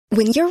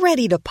When you're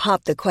ready to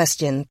pop the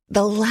question,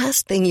 the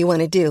last thing you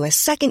want to do is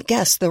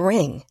second-guess the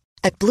ring.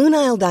 At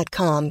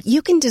BlueNile.com,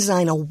 you can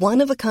design a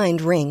one-of-a-kind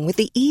ring with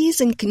the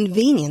ease and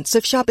convenience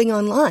of shopping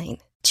online.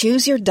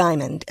 Choose your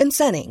diamond and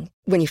setting.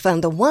 When you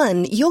find the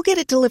one, you'll get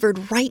it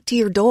delivered right to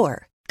your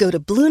door. Go to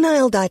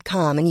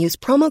BlueNile.com and use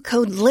promo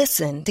code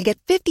LISTEN to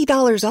get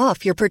 $50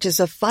 off your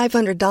purchase of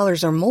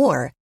 $500 or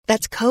more.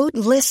 That's code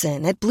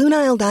LISTEN at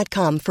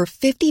BlueNile.com for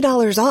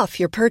 $50 off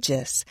your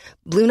purchase.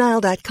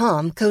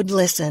 BlueNile.com, code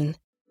LISTEN.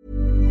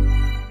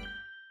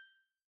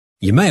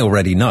 You may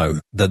already know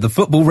that the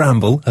Football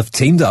Ramble have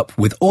teamed up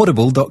with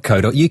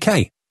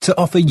Audible.co.uk to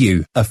offer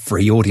you a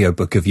free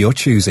audiobook of your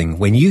choosing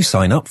when you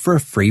sign up for a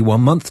free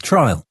 1-month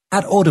trial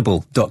at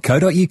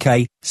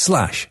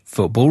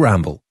audible.co.uk/Football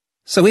Ramble.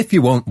 So if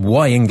you want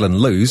Why England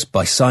Lose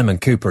by Simon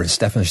Cooper and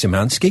Stefan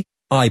Szymanski,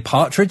 I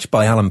Partridge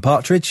by Alan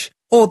Partridge,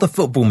 or The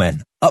Football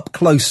Men, Up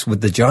Close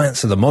with the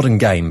Giants of the Modern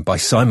Game by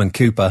Simon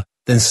Cooper,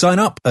 then sign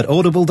up at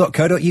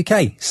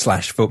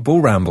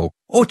audible.co.uk/Football Ramble,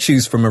 or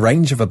choose from a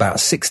range of about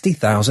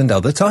 60,000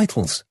 other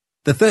titles.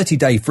 The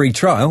 30-day free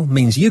trial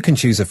means you can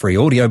choose a free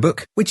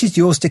audiobook, which is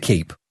yours to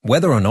keep,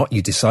 whether or not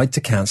you decide to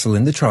cancel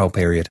in the trial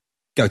period.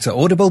 Go to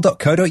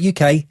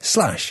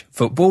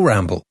audible.co.uk/Football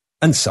Ramble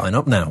and sign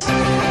up now.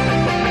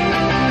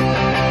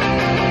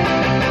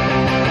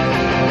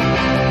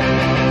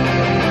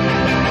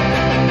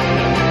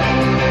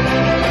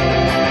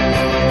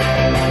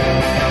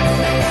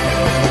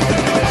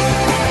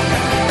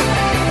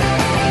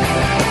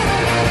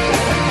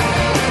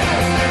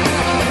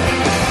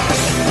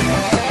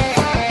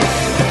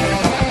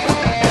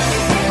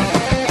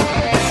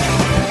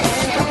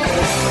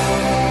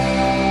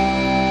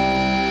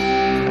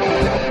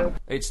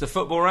 It's the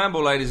Football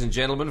Ramble, ladies and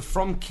gentlemen,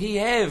 from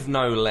Kiev,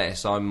 no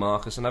less. I'm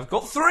Marcus, and I've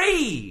got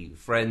 3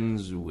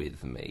 friends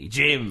with me.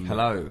 Jim.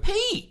 Hello.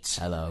 Pete.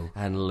 Hello.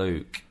 And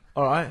Luke.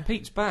 All right.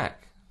 Pete's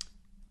back.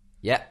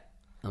 Yeah,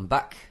 I'm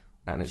back.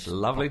 And it's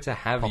lovely to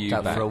have you Popped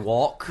out back. for a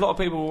walk. A lot of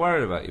people were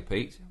worried about you,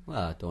 Pete. Well,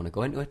 I don't want to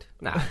go into it.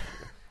 Nah,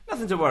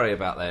 nothing to worry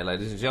about there,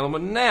 ladies and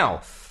gentlemen. Now,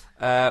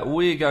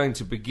 we're going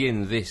to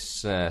begin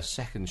this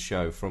second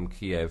show from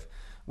Kiev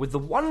with the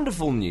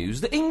wonderful news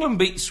that England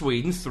beat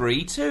Sweden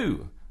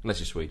 3-2. Unless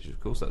you're Swedish, of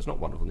course, that's not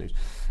wonderful news.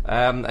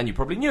 And you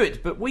probably knew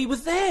it, but we were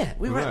there.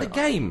 We were at the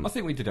game. I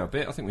think we did our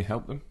bit. I think we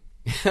helped them.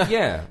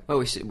 Yeah. Well,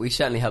 we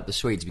certainly helped the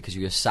Swedes because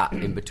we were sat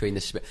in between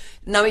the...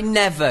 No, we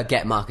never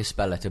get Marcus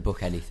Speller to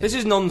book anything. This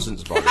is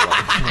nonsense, by the way.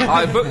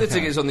 I booked the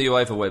tickets on the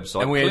UEFA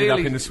website. And we ended up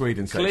in the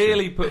Sweden section.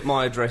 Clearly put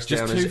my address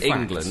Just down as 2 facts.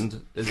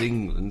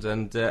 England,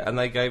 and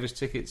they gave us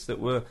tickets that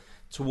were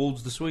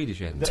towards the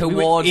Swedish end.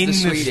 Towards in the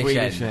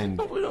Swedish end.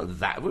 But we're not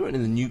that. We weren't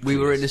in the nucleus. We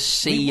were in a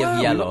sea of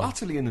We yellow. were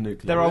utterly in the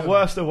nuclear. There are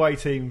worse away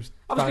teams.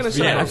 I was going to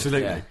say, Yeah,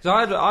 absolutely. Yeah. So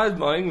I had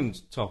my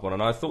England top on,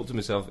 and I thought to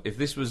myself, if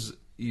this was,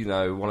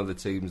 one of the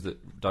teams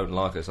that don't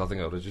like us, I think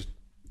I would have just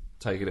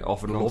taken it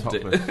off and lobbed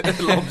it over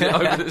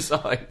the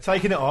side.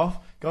 Taking it off,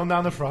 gone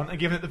down the front, and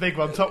giving it the big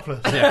one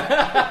topless.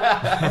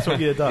 Yeah. That's what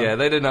you'd have done. Yeah,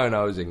 they'd have known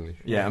I was English.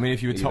 Yeah, I mean,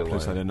 if you were Either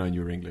topless, way. I'd have known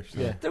you were English. So.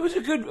 Yeah. There was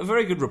a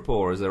very good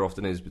rapport, as there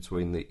often is,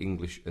 between the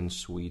English and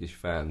Swedish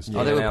fans.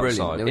 Oh, they were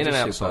brilliant. They were in and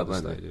just outside superb, the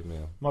weren't they? stadium,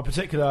 yeah. My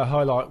particular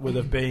highlight would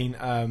have been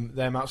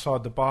them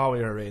outside the bar we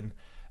were in,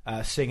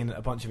 singing at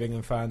a bunch of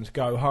England fans,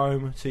 "Go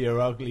home to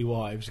your ugly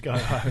wives, go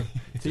home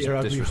to your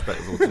ugly wives."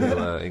 Disrespectful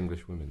to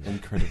English women.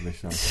 Incredibly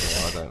so.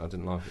 Yeah, I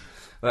didn't like it.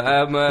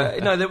 But,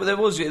 no, there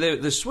was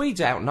the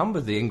Swedes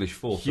outnumbered the English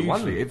 4-1.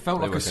 Hugely. It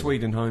felt like a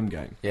Sweden home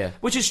game. Yeah.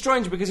 Which is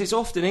strange because it's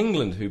often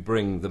England who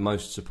bring the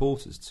most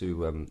supporters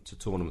to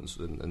tournaments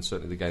and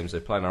certainly the games they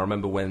play. And I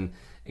remember when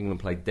England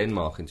played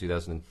Denmark in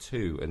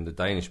 2002 and the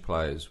Danish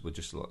players were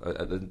just like,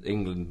 at the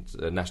England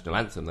national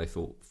anthem, they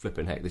thought,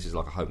 flipping heck, this is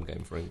like a home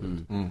game for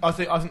England. I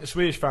think the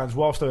Swedish fans,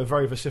 whilst they were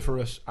very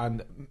vociferous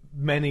and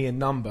many in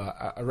number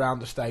around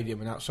the stadium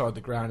and outside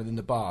the ground and in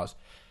the bars,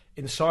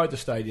 inside the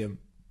stadium,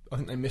 I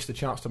think they missed the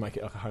chance to make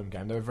it like a home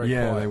game. They were very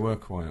quiet. They were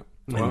quiet.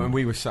 Well, and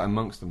we were sat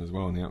amongst them as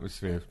well, and the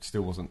atmosphere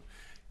still wasn't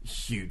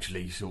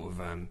hugely sort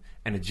of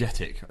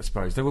energetic, I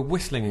suppose. They were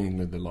whistling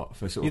England a lot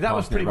for sort of that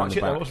was passing pretty around much the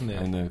it, though, back wasn't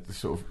it? And the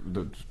sort of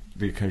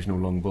the occasional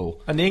long ball.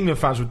 And the England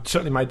fans would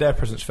certainly made their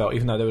presence felt,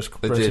 even though there was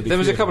They did. There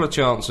was a couple of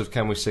chants of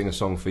 "Can we sing a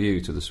song for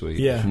you" to the Swedes.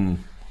 Yeah.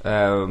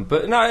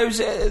 But no, it was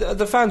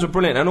the fans were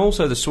brilliant, and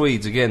also the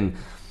Swedes again.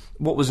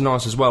 What was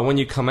nice as well, when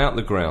you come out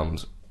the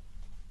ground,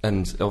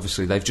 and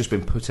obviously they've just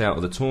been put out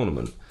of the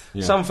tournament.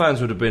 Yeah. Some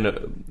fans would have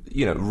been,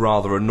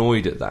 rather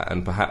annoyed at that,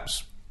 and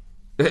perhaps,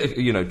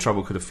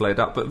 trouble could have flared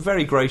up. But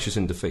very gracious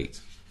in defeat.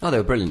 Oh, they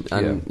were brilliant,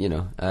 and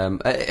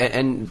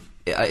and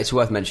it's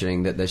worth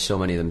mentioning that there's so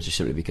many of them just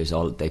simply because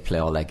they play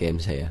all their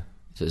games here.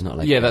 So it's not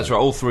like that's right.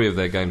 All 3 of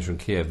their games are in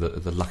Kiev.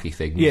 The lucky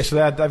things. Yeah, so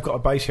they've got a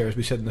base here, as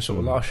we said in the sort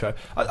of last show.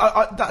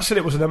 That said,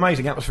 it was an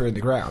amazing atmosphere in the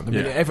ground. I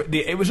mean,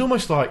 it was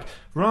almost like,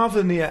 rather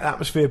than the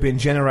atmosphere being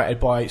generated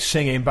by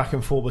singing back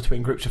and forth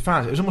between groups of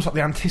fans, it was almost like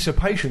the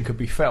anticipation could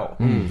be felt.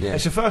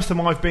 It's the first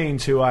time I've been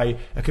to a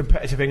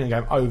competitive England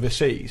game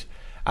overseas.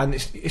 And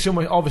it's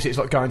almost obviously it's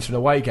like going to an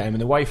away game,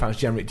 and the away fans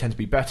generally tend to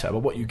be better. But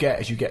what you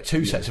get is you get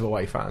two sets of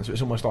away fans. So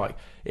it's almost like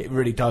it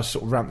really does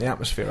sort of ramp the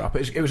atmosphere up.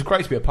 It was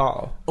great to be a part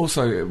of.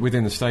 Also,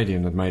 within the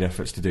stadium, they've made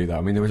efforts to do that.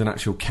 I mean, there was an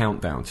actual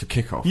countdown to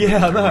kick-off.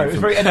 Yeah, I know. It was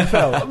very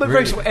NFL.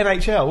 Very sort of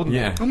NHL, wasn't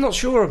Yeah. it? I'm not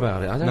sure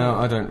about it. I don't know.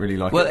 I don't really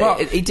like it. Well,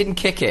 But he didn't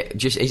kick it.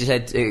 Just he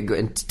said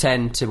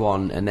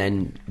 10-1, and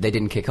then they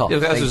didn't kick off. Yeah,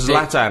 that's They-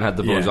 Zlatan had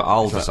the ball. Yeah. He's like,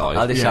 I'll It's like, decide.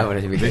 I'll decide Yeah. when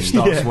it this begins.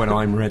 starts when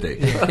I'm ready,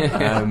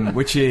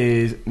 which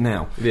is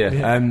now.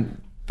 Yeah.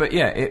 But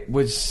yeah, it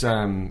was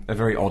a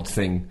very odd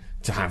thing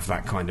to have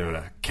that kind of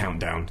a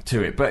countdown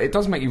to it. But it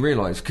does make you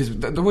realise, because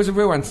there was a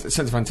real sense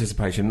of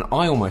anticipation.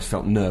 I almost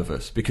felt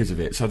nervous because of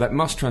it. So that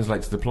must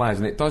translate to the players,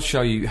 and it does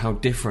show you how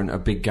different a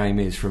big game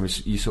is from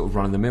you sort of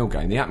run-of-the-mill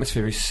game. The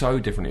atmosphere is so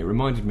different. It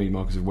reminded me,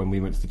 Marcus, of when we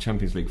went to the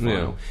Champions League final.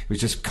 Yeah. It was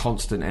just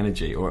constant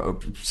energy, or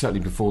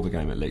certainly before the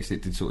game at least.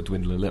 It did sort of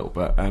dwindle a little.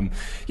 But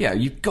yeah,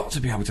 you've got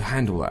to be able to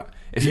handle that.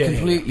 It's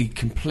a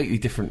completely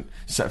different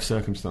set of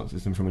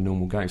circumstances than from a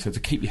normal game. So to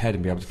keep your head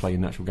and be able to play your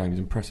natural game is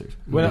impressive.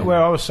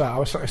 Where I was sat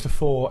next to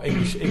four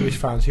English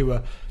fans who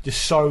were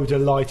just so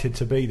delighted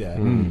to be there.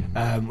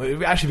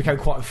 It actually became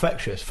quite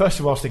infectious. First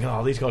of all, I was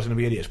thinking, these guys are going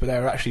to be idiots, but they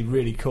were actually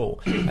really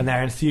cool and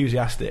they're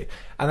enthusiastic.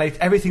 And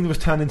everything was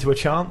turned into a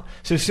chant.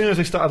 So as soon as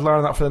they started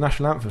lining up for the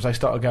national anthems, they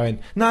started going,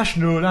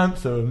 national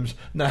anthems,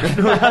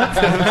 national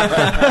anthems.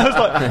 I was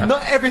like,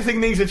 not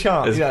everything needs a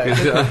chant.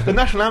 The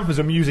national anthems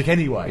are music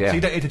anyway, so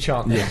you don't need to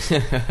chant them. Yes.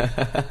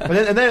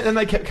 And then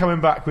they kept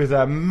coming back with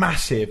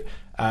massive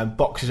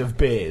boxes of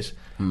beers,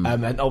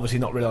 and obviously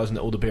not realising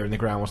that all the beer in the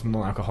ground was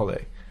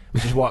non-alcoholic,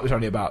 which is why it was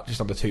only about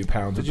just under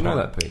 £2. Did you know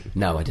that, Pete?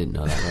 No, I didn't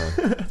know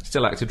that. No.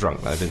 Still acted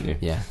drunk though, didn't you?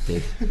 Yeah,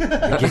 did.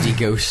 A giddy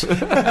goose.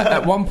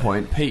 At one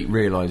point, Pete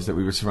realised that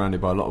we were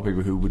surrounded by a lot of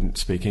people who wouldn't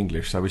speak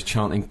English, so I was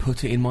chanting,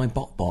 "Put it in my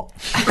bot."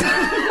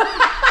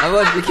 I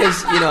was,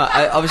 because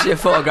obviously a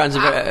football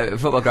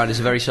ground is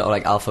a very sort of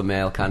like alpha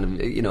male kind of,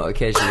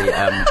 occasionally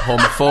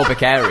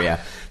homophobic area.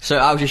 So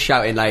I was just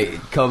shouting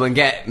like, "Come and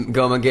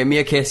give me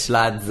a kiss,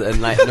 lads!"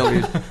 And like nobody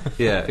was.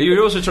 Yeah, you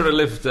were also trying to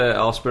lift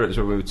our spirits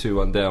when we were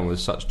 2-1 down with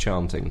such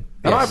chanting,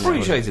 and I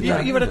appreciated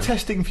that. You had a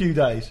testing few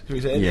days.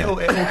 It all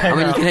came I mean,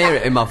 you out. can hear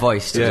it in my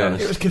voice. To be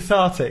honest. It was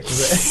cathartic,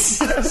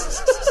 was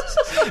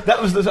it?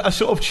 That was a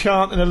sort of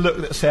chant and a look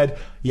that said,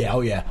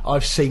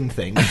 I've seen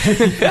things.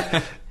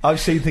 I've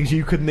seen things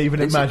you couldn't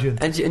even imagine.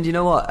 And you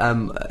know what?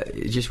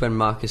 Just when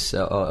Marcus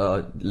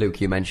or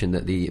Luke, you mentioned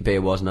that the beer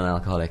was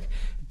non-alcoholic.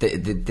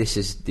 This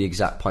is the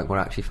exact point where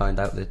I actually found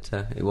out that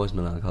it was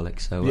non-alcoholic.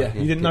 So you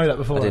didn't know that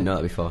before. I didn't know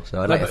that before,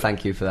 so I'd like to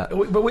thank you for that.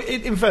 But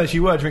in fairness,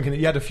 you were drinking.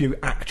 You had a few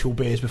actual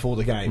beers before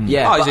the game.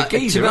 Yeah, he's a but,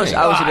 geezer, to be honest,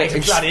 isn't I was a he? bit.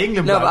 He's a bloody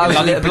England no, bloke. but I was a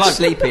Bloody little bit bloke.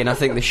 sleepy, and I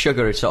think the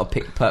sugar had sort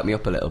of perked me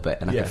up a little bit,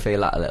 and I could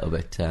feel that a little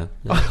bit.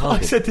 I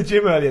said to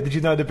Jim earlier, "Did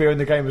you know the beer in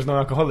the game was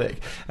non-alcoholic?"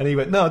 And he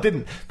went, "No, I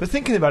didn't." But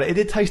thinking about it, it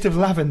did taste of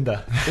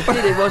lavender.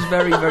 It was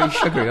very, very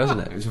sugary,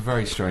 wasn't It it? was a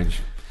very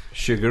strange.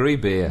 Sugary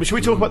beer. But should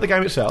we talk about the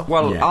game itself?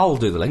 Well, Yeah. I'll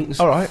do the links.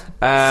 All right.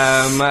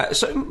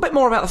 So a bit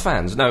more about the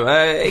fans. No,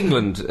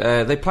 England,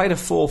 they played a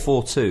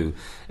 4-4-2.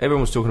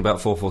 Everyone was talking about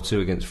 4-4-2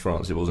 against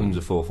France. It wasn't. It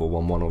was a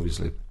 4-4-1-1,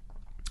 obviously.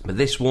 But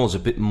this was a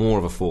bit more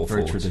of a 4-4-2.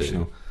 Very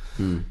traditional.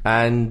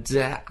 And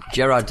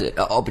Gerrard had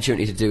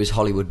opportunity to do his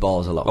Hollywood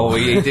balls a lot more.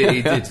 he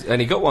did, and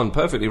he got one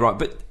perfectly right.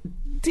 But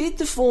did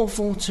the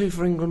 4-4-2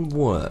 for England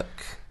work?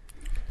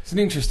 It's an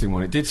interesting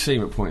one. It did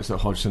seem at points that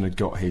Hodgson had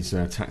got his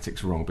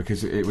tactics wrong,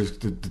 because it was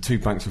the two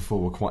banks of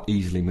four were quite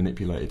easily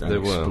manipulated and They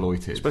were,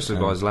 exploited, especially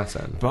by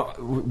Zlatan. But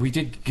we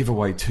did give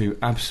away two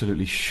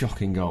absolutely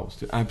shocking goals,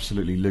 two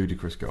absolutely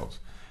ludicrous goals.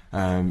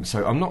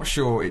 So I'm not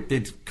sure it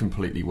did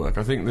completely work.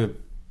 I think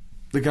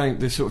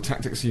the sort of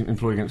tactics you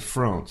employ against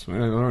France are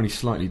only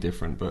slightly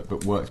different,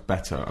 but worked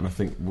better. And I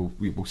think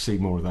we will see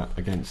more of that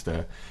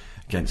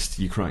against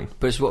Ukraine.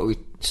 But it's what we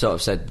sort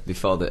of said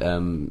before,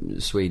 that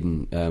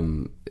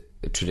Sweden,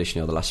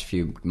 traditionally, the last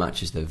few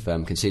matches, they've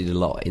conceded a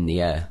lot in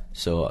the air.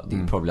 So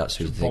probably that's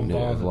the thing.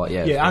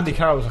 Andy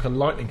Carroll was like a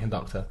lightning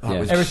conductor.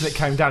 Yeah. Everything that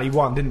came down, he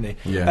won, didn't he?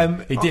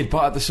 Yeah, he did.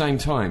 But at the same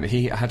time,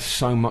 he had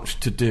so much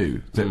to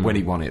do that when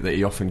he won it, that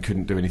he often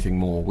couldn't do anything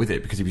more with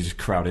it because he was just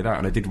crowded out.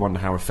 And I did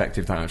wonder how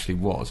effective that actually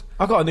was.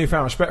 I got a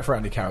newfound respect for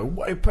Andy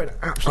Carroll. He put an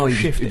absolute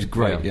shift in. It was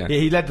great. Yeah.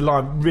 He led the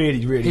line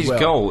really, really His well.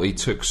 goal he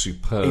took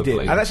superbly. He did,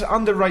 and that's an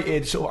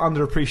underrated, sort of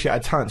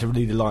underappreciated talent to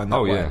lead the line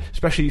that way. Yeah.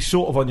 Especially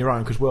sort of on your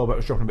own, because Welbeck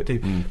was dropping a bit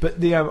deep.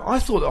 But I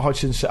thought that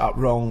Hodgson set up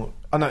wrong.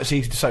 I know it's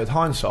easy to say with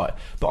hindsight,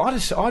 but I'd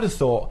have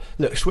thought,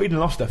 look, Sweden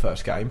lost their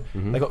first game.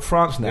 They got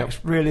France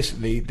next.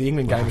 Realistically, the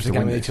England game was the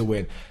game they need to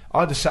win.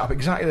 I'd have set up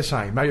exactly the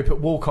same. Maybe put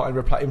Walcott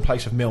in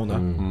place of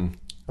Milner.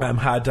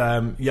 Had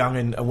Young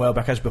and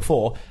Welbeck as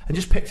before, and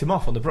just picked him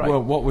off on the break.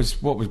 Well, what was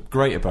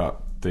great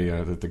about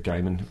the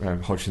game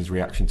and Hodgson's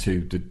reaction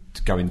to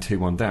going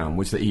 2-1 down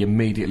was that he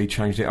immediately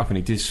changed it up, and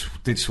he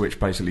did switch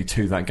basically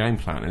to that game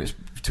plan, and it's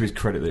to his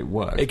credit that it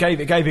worked. It gave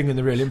England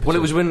the real impetus. Well,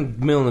 it was when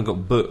Milner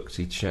got booked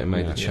he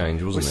made the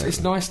change, wasn't it? It's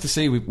nice to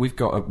see we've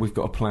got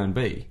a plan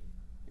B.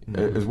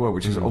 as well,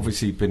 which has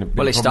obviously been a big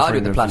Well, it problem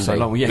started for with the England plan for so A.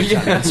 long. Yeah,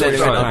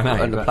 exactly.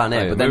 On the plan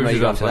A, but then where you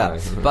go after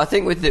that. But I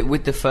think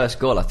with the first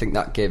goal, I think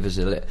that gave us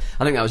I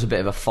think that was a bit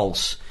of a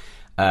false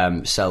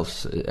sense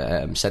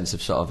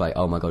of sort of like,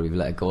 oh my god, we've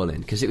let a goal in,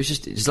 because it was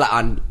just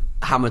Zlatan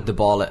hammered the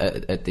ball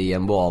at the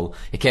wall.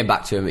 It came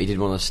back to him. He did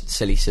one of those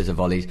silly scissor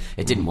volleys.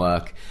 It didn't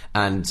work,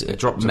 and it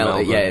dropped to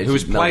Melbourne, who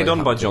was played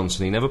on by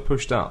Johnson. He never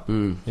pushed up.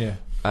 Yeah.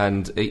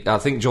 And I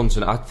think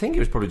it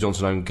was probably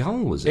Johnson's own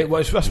goal, was it?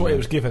 That's what it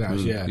was given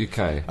as, yeah.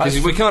 Okay.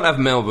 Because we can't have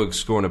Melberg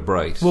scoring a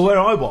brace. Well, where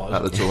I was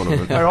at the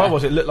tournament. Where I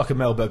was, it looked like a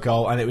Melberg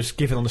goal, and it was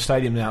given on the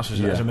stadium announcers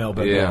as a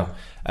Melberg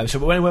goal. So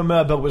when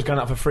Melberg was going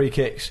up for free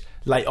kicks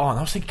late on,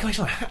 I was thinking, guys,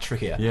 he's on a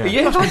hat-trick here. Yeah,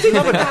 I did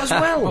have that as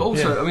well. But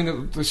also, I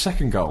mean, the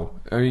second goal,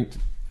 I mean,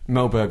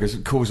 Melberg has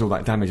caused all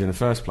that damage in the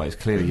first place.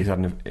 Clearly he's had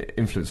an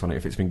influence on it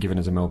if it's been given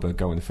as a Melberg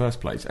goal in the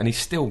first place, and he's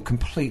still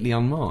completely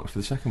unmarked for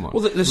the second one.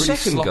 Well, the really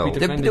second goal,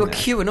 they were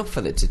queuing up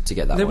for to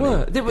get that they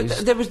one.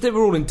 They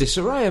were all in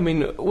disarray. I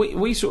mean,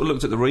 we sort of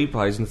looked at the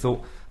replays and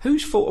thought,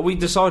 whose fault? We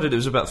decided it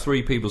was about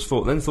three people's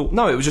fault, then thought,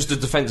 no, it was just a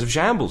defensive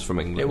shambles from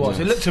England. It was.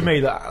 It looked to me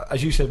that,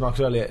 as you said,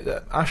 Marcus, earlier,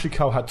 that Ashley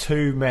Cole had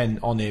two men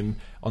on him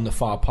on the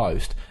far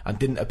post and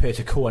didn't appear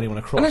to call anyone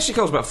across. And Ashley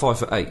Cole's about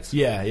 5'8".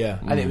 Yeah.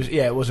 And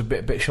it was a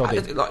bit shoddy.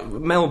 Like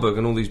Melberg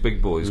and all these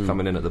big boys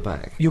coming in at the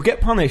back. You'll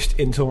get punished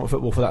in tournament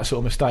football for that sort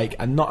of mistake,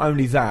 and not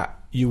only that,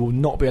 you will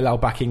not be allowed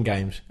back in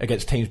games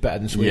against teams better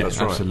than Sweden. Yeah, that's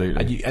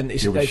absolutely. And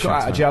they've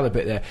got out of jail a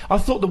bit there. I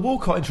thought the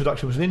Walcott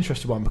introduction was an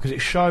interesting one because it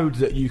showed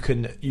that you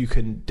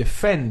can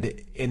defend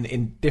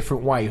in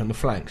different ways on the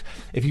flanks.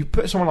 If you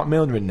put someone like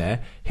Milner in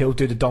there, he'll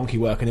do the donkey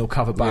work and he'll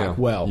cover back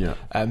well. Yeah.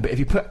 But if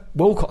you put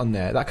Walcott on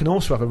there, that can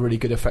also have a really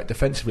good effect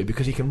defensively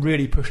because he can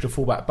really push the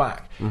fullback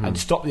back and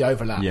stop the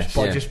overlaps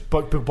by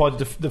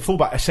the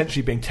fullback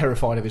essentially being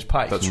terrified of his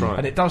pace. That's right.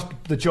 And it does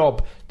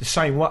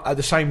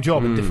the same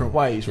job in different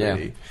ways,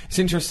 really.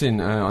 It's interesting.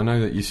 I know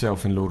that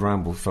yourself and Lord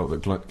Ramble felt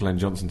that Glenn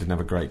Johnson didn't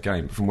have a great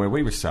game. But from where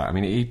we were sat, I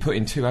mean, he put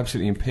in two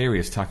absolutely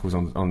imperious tackles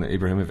on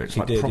Ibrahimovic,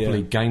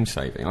 properly game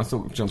saving. I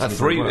thought Johnson did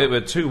three. It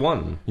were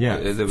 2-1. Yeah,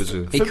 there was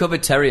he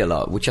covered Terry a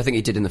lot, which I think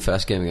he did in the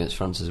first game against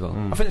France as well.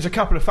 I think there's a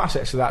couple of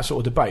facets to that sort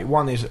of debate.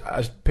 One is,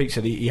 as Pete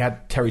said, he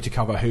had Terry to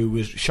cover, who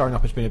was showing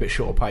up as being a bit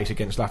short of pace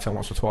against Zlatan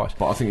once or twice.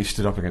 But I think he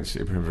stood up against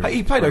Ibrahimovic.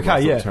 He played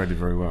okay, yeah. Terry did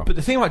very well. But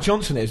the thing about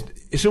Johnson is,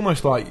 it's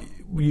almost like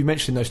you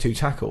mentioned those two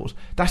tackles.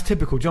 That's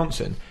typical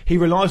Johnson. He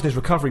relies on his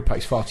recovery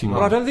pace far too much.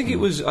 Well, I don't think it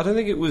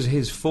was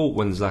his fault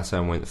when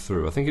Zlatan went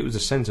through. I think it was the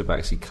centre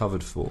backs he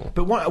covered for.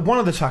 But one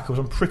of the tackles,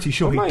 I'm pretty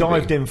sure he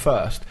dived in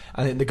first,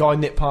 and then the guy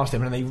nipped past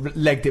him, and then he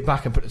legged it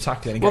back and put the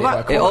tackle in.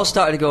 And it all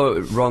started to go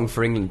wrong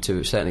for England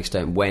to a certain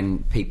extent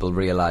when people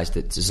realised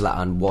that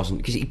Zlatan wasn't,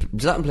 because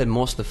Zlatan played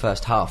most of the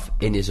first half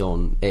in his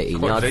own 18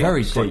 yards,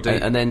 very deep,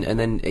 and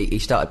then he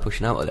started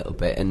pushing out a little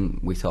bit, and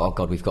we thought, oh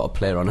god, we've got a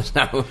player on us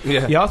now.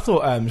 Yeah, I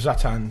thought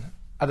Zlatan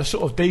had a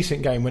sort of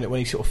decent game when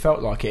he sort of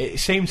felt like it. It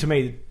seemed to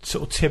me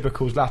sort of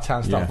typical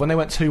Zlatan stuff. Yeah. When they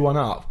went 2-1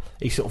 up,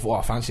 he sort of thought,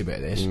 I fancy a bit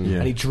of this.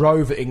 And he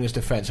drove at England's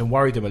defence and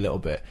worried them a little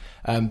bit.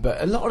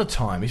 But a lot of the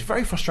time, he's a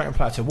very frustrating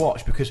player to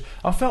watch because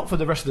I felt for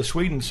the rest of the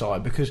Sweden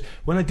side because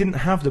when they didn't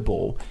have the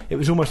ball, it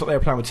was almost like they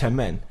were playing with 10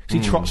 men.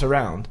 Because he trots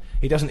around.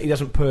 He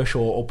doesn't push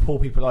or pull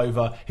people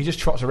over. He just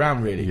trots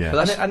around, really.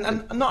 Yeah.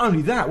 And not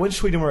only that, when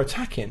Sweden were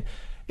attacking,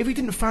 if he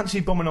didn't fancy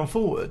bombing on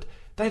forward,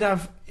 they'd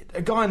have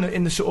a guy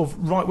in the sort of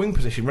right wing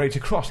position ready to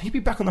cross. He'd be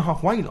back on the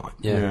halfway line.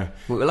 Yeah.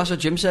 Well, that's what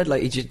Jim said.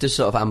 Like, he just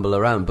sort of amble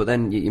around. But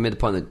then you made the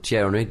point that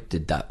Thierry Henry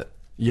did that.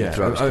 Yeah,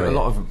 a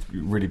lot of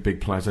really big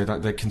players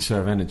they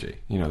conserve energy.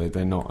 You know,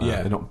 they're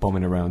not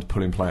bombing around,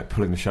 pulling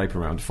the shape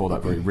around for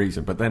that very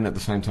reason. But then at the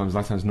same time,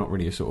 Zlatan's not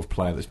really a sort of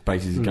player that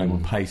bases his game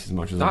on pace as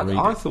much as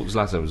I thought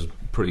Zlatan was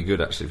pretty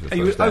good actually for the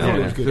first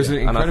day. There's an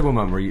incredible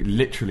moment where he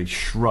literally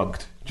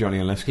shrugged Johnny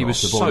Lesko. He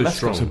was off the ball.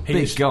 so strong. A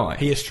big guy.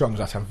 He is strong,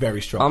 Zlatan,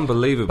 very strong.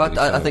 Unbelievable. But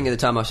I think at the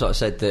time I sort of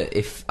said that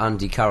if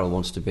Andy Carroll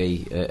wants to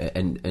be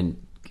an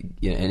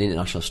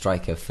international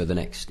striker for the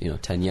next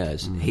 10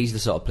 years, he's the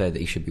sort of player that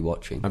he should be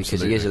watching. Absolutely.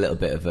 Because he is a little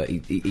bit of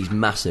he's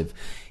massive.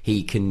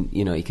 He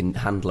can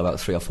handle about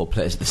 3 or 4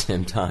 players at the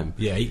same time.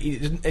 Yeah,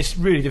 it's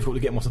really difficult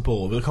to get him off the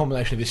ball. With a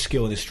combination of his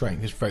skill and his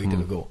strength, it's very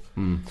difficult.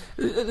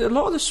 A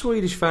lot of the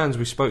Swedish fans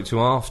we spoke to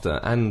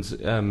after, and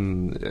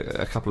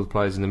a couple of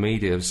players in the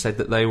media, have said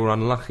that they were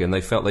unlucky and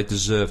they felt they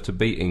deserved to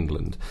beat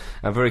England.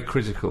 And very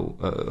critical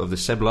of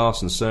this. Seb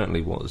Larsson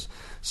certainly was,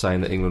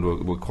 saying that England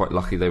were quite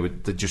lucky. They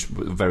just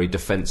very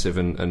defensive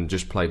and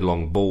just played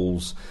long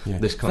balls. Yeah.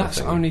 This kind of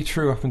thing. That's only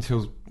true up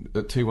until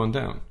 2-1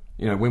 down.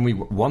 When we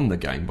won the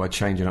game by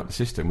changing up the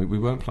system, we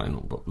weren't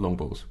playing long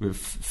balls. We were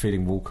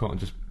feeding Walcott and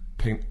just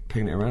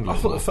pinging it around. I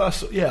thought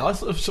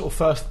the sort of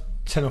first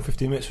 10 or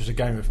 15 minutes was a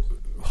game of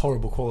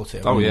horrible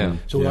quality. I mean,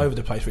 it's all over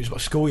the place. It's got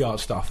schoolyard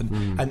stuff,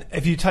 and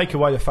if you take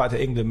away the fact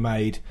that England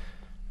made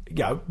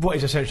what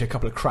is essentially a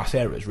couple of crass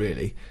errors,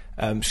 really,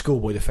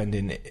 schoolboy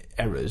defending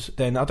errors,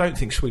 then I don't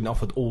think Sweden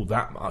offered all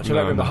that much. I don't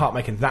remember Hart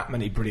making that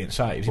many brilliant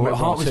saves.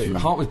 Hart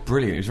was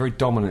brilliant. He was very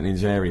dominant in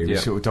his area. He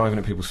was sort of diving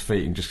at people's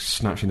feet and just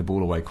snatching the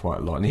ball away quite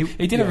a lot. And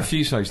he did have a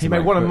few saves. He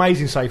made one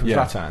amazing save from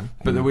Zlatan.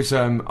 But there was,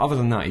 other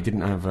than that, he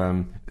didn't have.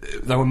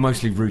 They were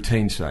mostly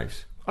routine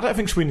saves. I don't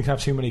think Sweden can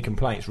have too many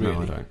complaints, really.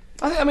 No, I don't.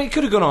 I mean, it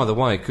could have gone either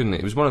way, couldn't it?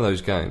 It was one of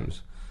those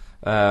games.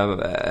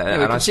 And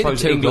I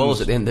suppose two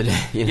goals at the end of the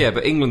day. Yeah,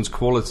 but England's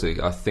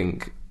quality, I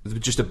think,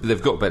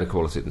 they've got better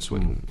quality than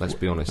Sweden. Let's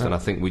be honest, and I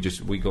think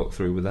we got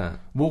through with that.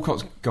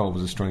 Walcott's goal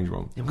was a strange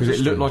one because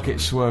it looked like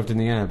it swerved in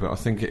the air, but I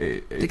think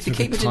it the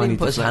keeper didn't even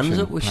put his hands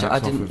up, which I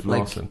didn't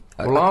like.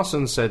 Well,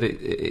 Larsson said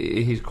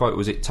his quote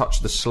was, "It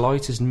touched the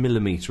slightest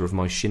millimetre of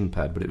my shin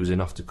pad, but it was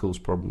enough to cause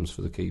problems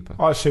for the keeper."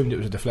 I assumed it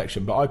was a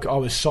deflection, but I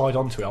was side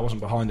onto it. I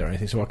wasn't behind it or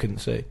anything, so I couldn't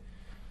see.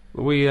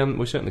 We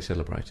certainly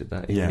celebrated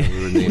that. Yeah,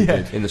 we were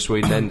in the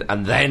Sweden end,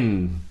 and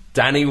then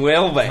Danny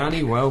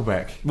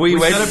Welbeck. We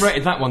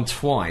celebrated that one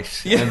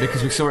twice,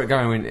 because we saw it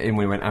going in.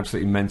 We went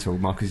absolutely mental.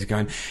 Marcus is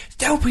going, "It's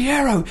Del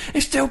Piero!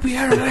 It's Del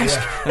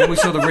Piero-esque!" And then we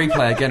saw the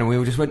replay again, and we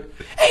all just went,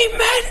 "He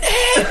meant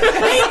it!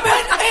 He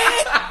meant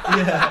it!"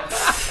 Yeah,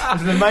 it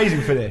was an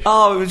amazing finish.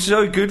 Oh, it was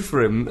so good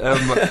for him.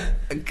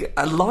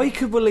 A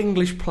likeable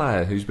English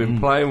player who's been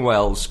playing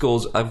well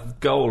scores a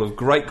goal of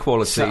great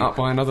quality. Set up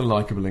by another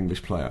likeable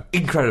English player.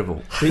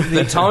 Incredible.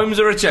 The times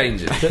are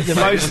a-changing.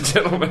 Ladies and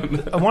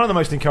gentlemen. And one of the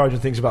most encouraging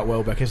things about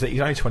Welbeck is that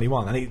he's only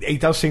 21, and he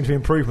does seem to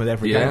improve with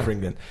every game for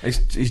England.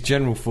 His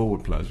general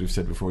forward play, as we've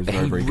said before, is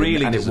very, very really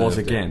good. And it was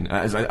again,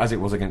 as it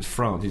was against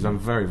France. He's done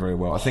very, very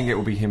well. I think it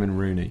will be him and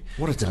Rooney.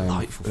 What a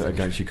delightful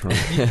against Ukraine.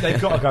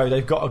 They've got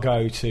to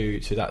go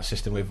to that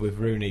system with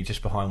Rooney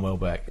just behind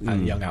Welbeck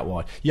and Young out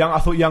wide. I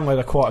thought Young had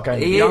a quite a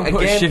game. Young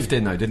put a shift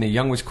in though, didn't he?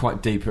 Young was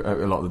quite deep a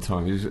lot of the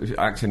time. He was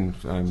acting,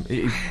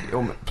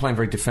 playing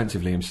very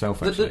defensively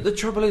himself. Actually, the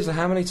trouble is,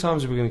 how many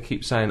times are we going to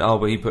keep saying, "Oh,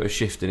 but he put a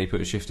shift in"?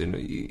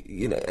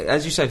 You know,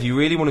 as you say, if you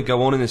really want to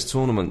go on in this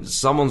tournament,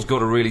 someone's got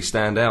to really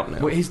stand out now.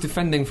 Well, he's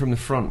defending from the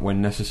front when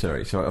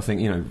necessary, so I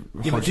think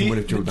Hodgson would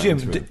have drilled that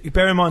into it.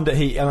 Bear in mind that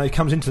he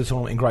comes into the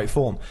tournament in great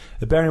form.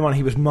 But bearing in mind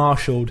he was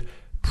marshalled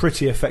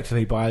pretty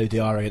effectively by Ali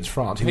Diarra against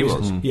France.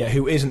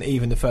 Who isn't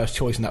even the first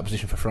choice in that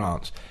position for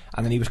France.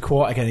 And then he was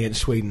quiet again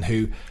against Sweden,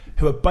 who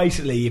are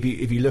basically,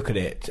 if you look at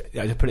it,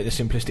 to put it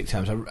in simplistic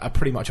terms, are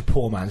pretty much a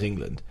poor man's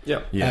England.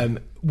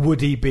 Would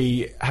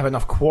he have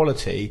enough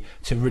quality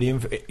to really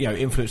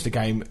influence the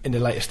game in the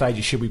later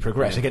stages? Should we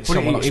progress against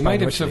someone like Spain? He made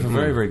himself a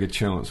very, very good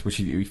chance, which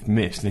he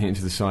missed and hit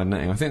into the side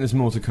netting. I think there's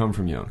more to come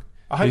from Young.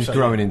 He's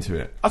growing into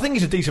it. I think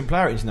he's a decent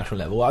player at international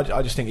level.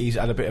 I just think he's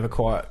had a bit of a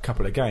quiet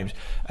couple of games.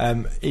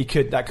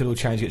 That could all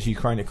change against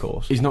Ukraine, of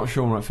course. He's not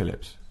Sean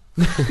Wright-Phillips.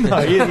 No,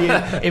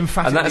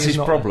 emphatically, and that's his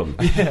not. problem.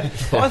 Yeah.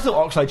 But I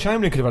thought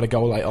Oxlade-Chamberlain could have had a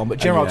goal late on, but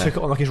Gerrard took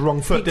it on like his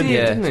wrong foot,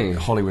 didn't he?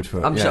 Hollywood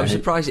foot. I'm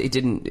surprised that he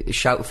didn't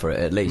shout for it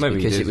at least,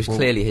 because it was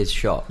clearly his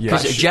shot.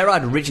 Because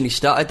Gerrard originally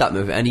started that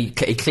move, and he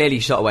clearly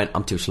sort of went,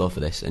 "I'm too slow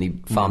for this," and he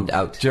farmed it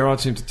out. Gerrard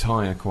seemed to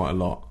tire quite a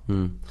lot.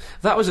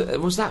 That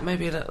was that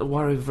maybe a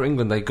worry for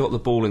England? They got the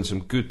ball in some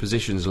good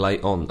positions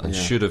late on and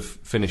should have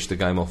finished the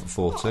game off at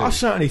 4-2. I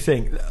certainly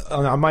think.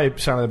 I may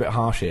sound a bit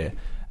harsh here.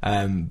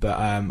 But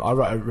I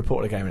wrote a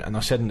report of the game, and I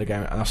said in the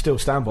game, and I still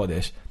stand by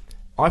this.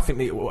 I think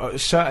that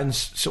certain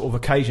sort of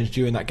occasions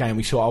during that game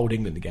we saw old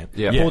England again.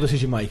 Poor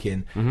decision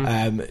making,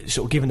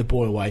 sort of giving the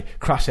ball away,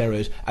 crass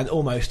errors, and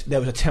almost there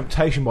was a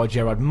temptation by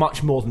Gerrard,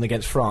 much more than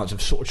against France,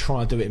 of sort of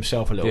trying to do it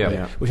himself a little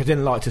bit, which I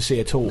didn't like to see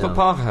at all. But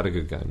Parker had a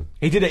good game.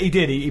 He did it.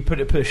 He put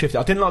a shift.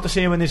 I didn't like to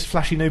see him in his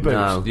flashy new boots.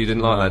 No, you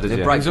didn't like that, did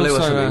you? Bright blue or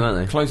something,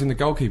 weren't they? Closing the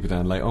goalkeeper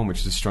down late on, which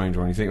is a strange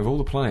one. You think of all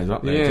the players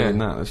up there doing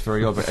that, that's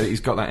very odd. But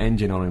he's got that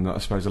engine on him that I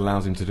suppose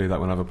allows him to do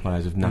that when other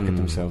players have knackered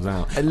themselves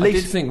out. I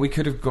did think we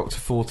could have got to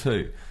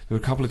 4-2. There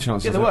were a couple of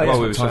chances.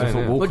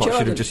 Walcott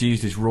should have just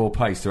used his raw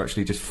pace to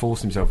actually just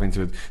force himself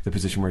into the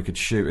position where he could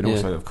shoot, and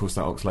also, of course,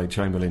 that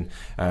Oxlade-Chamberlain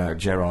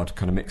Gerrard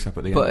kind of mix up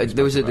at the end. But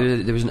there was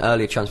an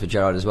earlier chance for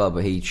Gerrard as well,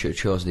 but he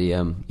chose he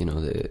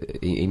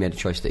made a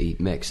choice that he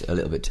makes a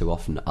little bit too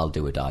often. I'll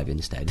do a dive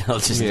instead.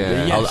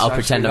 I'll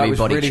pretend I'm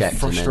body really checked.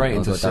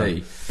 Frustrating to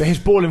see. But his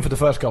ball in for the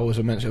first goal was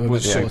immense.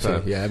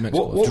 Superb.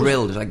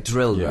 Drilled.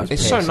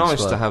 It's so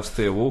nice to have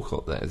Theo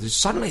Walcott there. There's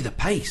suddenly the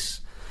pace.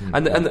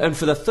 And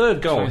for the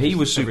third goal, he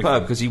was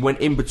superb because he went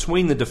in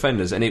between the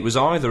defenders, and it was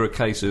either a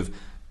case of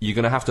you're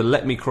going to have to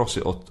let me cross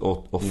it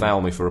or foul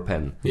me for a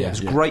pen.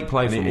 It's great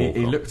play from Walcott.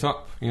 He looked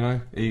up,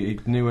 he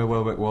knew where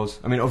Welbeck was.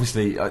 I mean,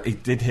 obviously, he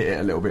did hit it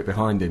a little bit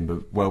behind him,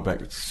 but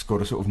Welbeck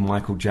scored a sort of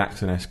Michael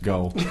Jackson-esque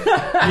goal.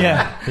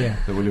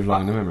 That will live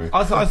long in the memory.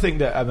 I think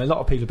that a lot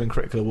of people have been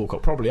critical of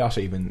Walcott, probably us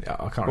even.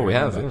 I can't remember. We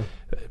have,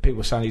 People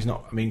were saying he's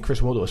not. I mean,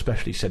 Chris Waddle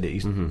especially said that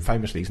he's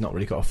famously he's not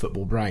really got a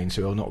football brain,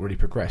 so he'll not really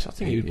progress. I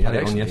think he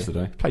played on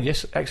yesterday. Played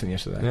excellent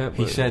yesterday. Yeah,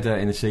 he said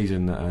in the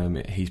season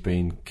that he's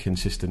been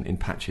consistent in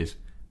patches.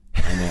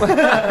 And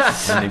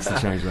he needs to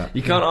change that.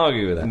 You can't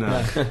argue with that.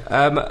 No.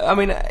 I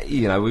mean,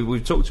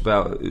 we've talked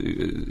about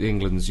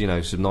England's,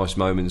 some nice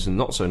moments and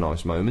not so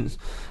nice moments.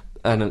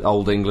 and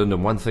old England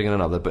and one thing and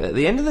another. But at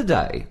the end of the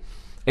day,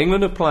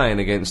 England are playing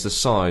against a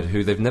side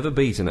who they've never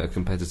beaten at a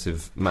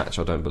competitive match,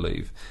 I don't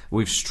believe.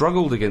 We've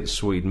struggled against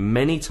Sweden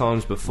many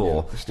times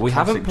before. We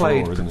haven't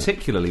played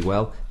particularly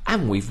well,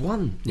 and we've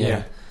won.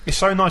 Yeah. It's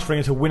so nice for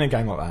England to win a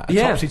game like that.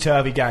 A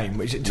topsy-turvy game,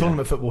 which in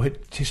tournament football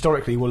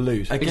historically will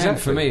lose. Again,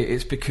 for me,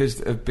 it's because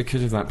of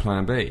that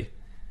plan B.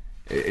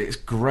 It's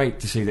great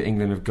to see that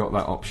England have got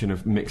that option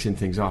of mixing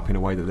things up in a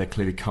way that they're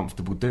clearly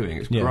comfortable doing.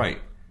 It's great.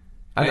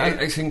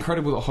 And it's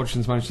incredible that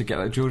Hodgson's managed to get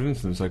that drilled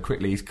into them so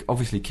quickly. He's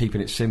obviously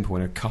keeping it simple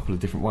in a couple of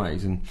different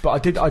ways. But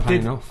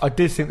I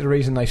did think the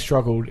reason they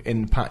struggled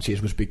in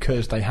patches was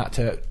because they had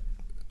to.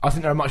 I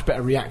think they're a much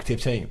better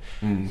reactive team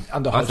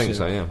under Hodgson. I think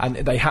so, yeah. And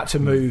they had to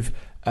move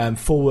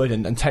forward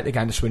and take the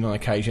game to Sweden on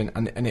occasion,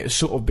 and it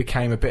sort of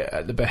became a bit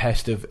at the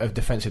behest of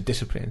defensive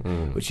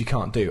discipline, which you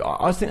can't do.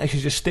 I think they should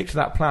just stick to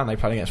that plan they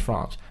played against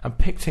France and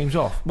pick teams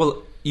off.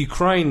 Well,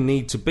 Ukraine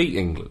need to beat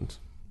England.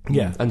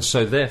 Yeah. And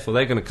so therefore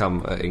they're going to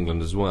come at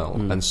England as well.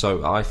 And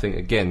so I think,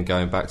 again,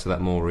 going back to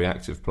that more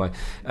reactive play,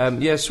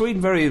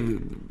 Sweden very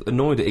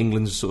annoyed at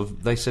England's sort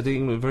of, they said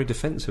England were very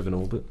defensive and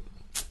all, but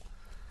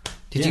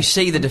Did you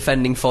see the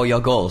defending for your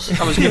goals?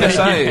 I was going to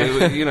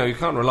say, you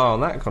can't rely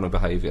on that kind of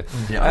behaviour.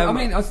 Yeah, I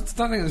mean, I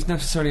don't think there's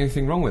necessarily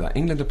anything wrong with that.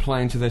 England are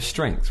playing to their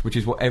strengths, which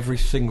is what every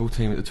single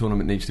team at the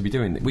tournament needs to be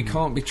doing. We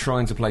can't be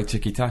trying to play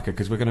tiki-taka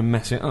because we're going to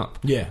mess it up.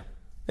 Yeah.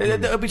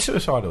 It would be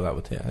suicidal, that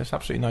would. Yeah, there's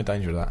absolutely no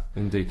danger of that.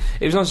 Indeed,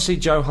 it was nice to see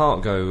Joe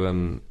Hart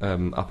go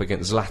up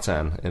against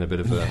Zlatan in a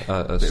bit of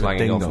a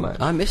slanging off match.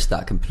 I missed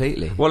that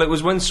completely. Well, it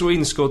was when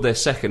Sweden scored their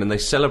second, and they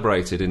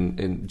celebrated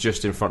in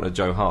just in front of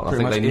Joe Hart. I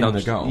think they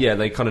nudged the goal. Yeah,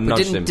 they kind of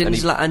nudged him. Didn't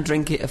Zlatan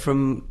drink it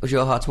from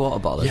Joe Hart's water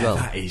bottle as well?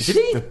 That is. Did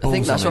he? I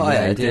think that's what I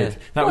heard. Did. Yeah.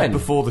 That was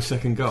before the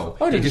second goal.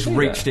 I didn't he just see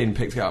reached that. in,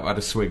 picked it up, had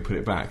a swig, put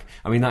it back.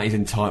 I mean, that is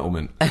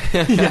entitlement.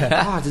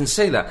 I didn't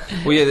see that.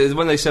 Well, yeah,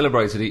 when they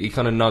celebrated, he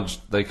kind of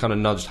nudged. They kind of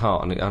nudged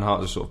Hart, and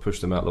Hart just sort of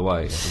pushed him out of the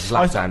way.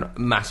 Zlatan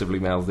massively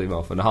mouthed him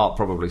off, and Hart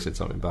probably said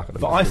something back at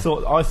him. But I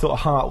thought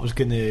Hart was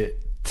going to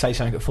say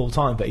something at full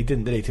time, but he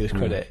didn't, did he? To his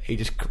credit, he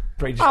just.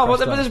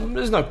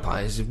 There's no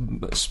bias,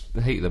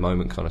 heat of the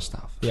moment kind of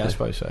stuff. Yeah, I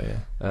suppose so.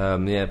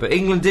 Yeah. But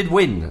England did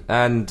win,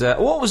 and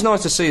what was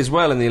nice to see as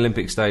well in the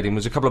Olympic Stadium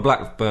was a couple of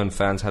Blackburn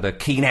fans had a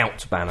 "Keen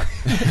Out" banner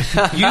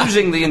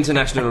using the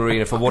international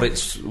arena for what it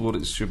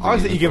should be. I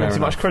think you give him too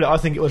much credit. I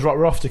think it was right.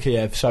 We're off to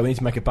Kiev, so we need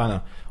to make a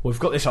banner. We've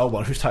got this old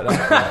one. Let's take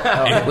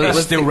that. It's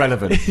still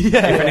relevant. If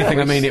anything,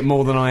 I mean it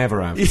more than I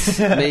ever have.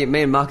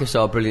 Me and Marcus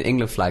saw a brilliant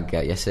England flag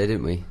yesterday,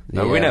 didn't we?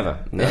 We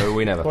never.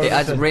 It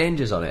had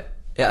Rangers on it.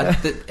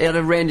 It had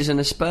a Rangers and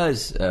a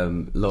Spurs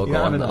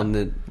logo on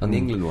the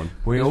England one.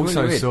 We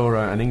also saw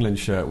an England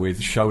shirt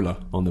with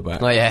Shola on the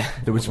back. Oh yeah.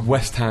 There was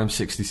West Ham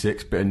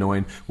 66, bit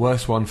annoying.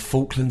 Worst one,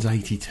 Falklands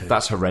 82.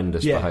 That's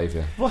horrendous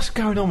behaviour. What's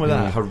going on with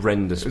that?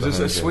 Horrendous. There's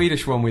a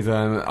Swedish one with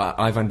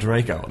Ivan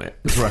Drago on it.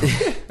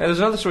 There's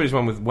another Swedish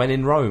one with "When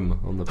in Rome"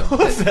 on the back.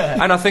 What's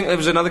that? And I think there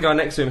was another guy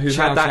next to him who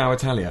had that. Ciao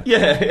Italia.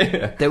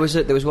 Yeah. There was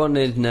one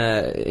in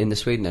the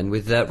Sweden end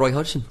with Roy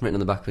Hodgson written on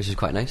the back, which is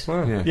quite nice.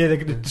 Wow. Yeah,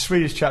 the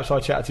Swedish chaps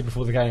I chatted to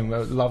before the game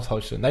loved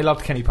Hodgson. They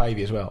loved Kenny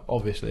Pavey as well,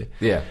 obviously.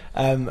 Yeah.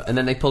 And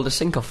then they pulled a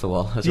sink off the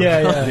wall as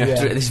well. Yeah.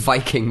 This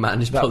Viking man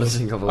just pulled a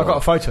sink off the wall. I got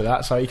a photo of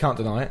that, so you can't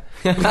deny it.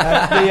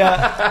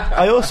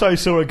 I also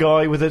saw a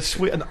guy with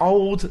an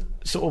old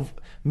sort of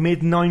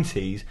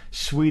mid-90s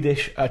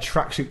Swedish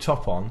tracksuit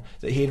top on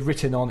that he had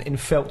written on in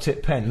felt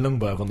tip pen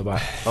Lundberg on the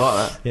back. I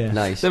like that. Yeah.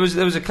 Nice. There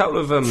was a couple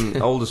of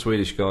older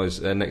Swedish guys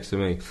next to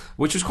me,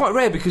 which was quite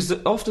rare because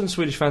often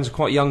Swedish fans are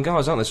quite young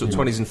guys, aren't they? Sort of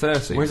 20s and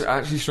 30s. Well,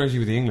 actually, strangely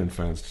with the England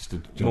fans, just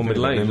more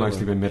middle-aged. They've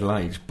mostly been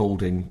middle-aged,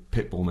 balding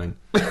pitbull men.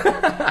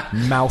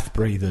 Mouth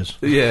breathers.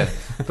 Yeah,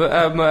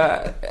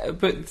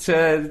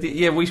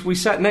 we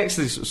sat next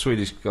to these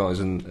Swedish guys,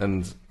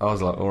 and I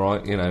was like, all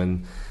right,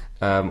 and.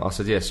 I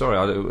said, yeah, sorry,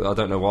 I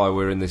don't know why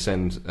we're in this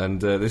end. And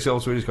this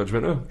old Swedish guy just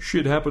went, oh,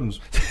 shit happens.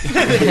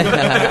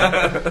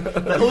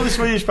 All the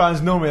Swedish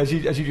fans normally, as you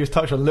just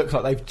touched on, look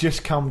like they've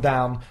just come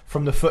down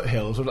from the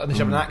foothills and they just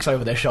have an axe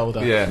over their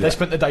shoulder. Yeah. They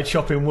spent the day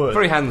chopping wood.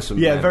 Very handsome.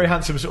 Yeah, very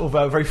handsome, sort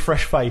of very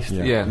fresh-faced.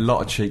 Yeah. A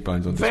lot of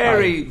cheekbones on display.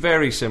 Very,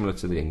 very similar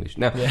to the English.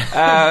 Now,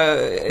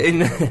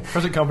 in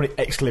present company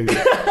excluded.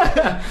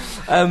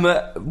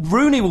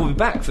 Rooney will be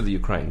back for the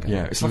Ukraine game.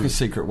 Yeah, it's like a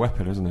secret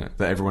weapon, isn't it?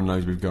 That everyone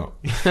knows we've got.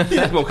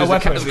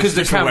 Because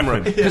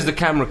the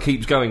camera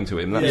keeps going to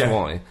him. That's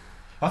why.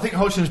 I think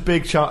Hodgson's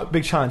big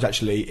challenge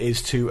actually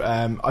is to.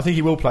 I think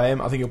he will play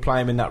him. I think he'll play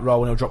him in that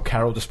role and he'll drop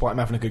Carroll despite him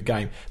having a good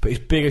game. But his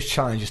biggest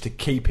challenge is to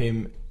keep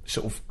him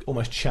sort of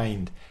almost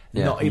chained.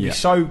 He'd be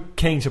so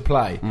keen to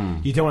play.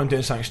 You don't want him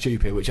doing something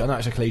stupid, which I know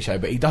it's a cliche,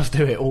 but he does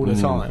do it all the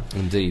time.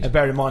 Indeed. And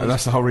bear in mind,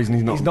 that's the whole reason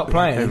he's not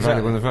playing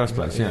available in the first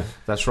place. Yeah,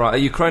 that's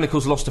right.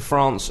 Ukrainicals lost to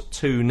France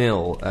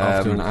 2-0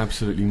 after an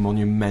absolutely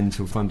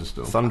monumental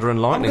thunderstorm. Thunder and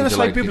lightning. I'm going to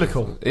say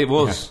biblical. It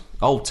was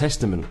Old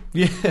Testament.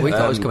 Yeah, we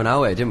thought it was coming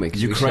our way, didn't we?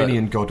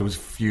 Ukrainian God was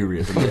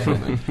furious.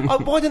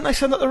 Why didn't they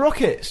send up the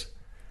rockets?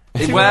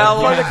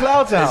 Blow the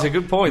clouds out. That's a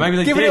good point. Maybe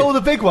they it all the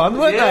big one,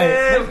 weren't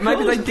they?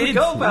 Maybe they did.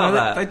 About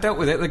that. They dealt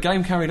with it. The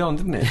game carried on,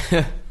 didn't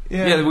it?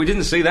 Yeah, we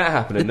didn't see that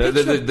happening. The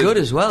pitch looked good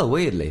as well,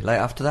 weirdly. Like,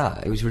 after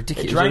that, it was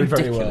ridiculous. It drained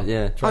very ridiculous. well.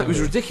 Yeah. It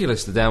was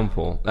ridiculous, the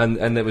downpour.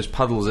 And there was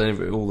puddles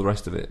and all the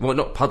rest of it. Well,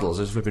 not puddles,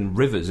 there was flipping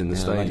rivers in the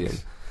stadium.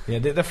 Yeah,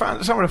 the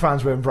fans, some of the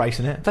fans were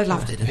embracing it. They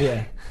loved it, didn't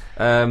they?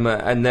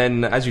 Yeah. And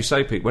then, as you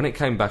say, Pete, when it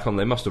came back on,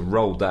 they must have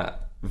rolled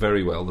that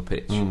very well, the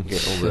pitch,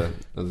 get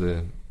all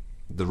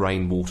the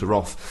rainwater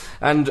off.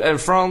 And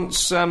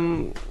France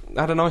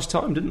had a nice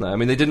time, didn't they? I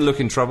mean, they didn't look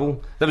in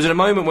trouble. There was a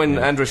moment when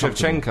Andrei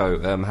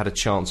Shevchenko had a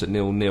chance at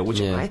 0-0, which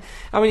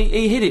I mean,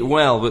 he hit it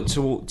well, but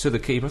to the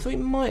keeper, I thought he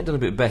might have done a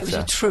bit better. It was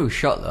a true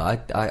shot, though.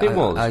 It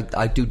was.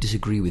 I do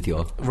disagree with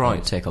your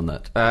take on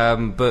that.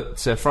 But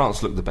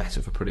France looked the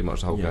better for pretty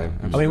much the whole game.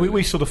 I mean,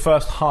 we saw the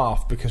first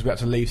half because we had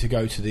to leave to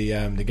go to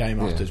the game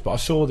afterwards, but I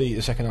saw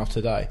the second half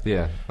today.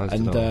 Yeah,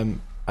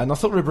 and I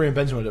thought Ribery and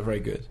Benzema looked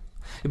very good.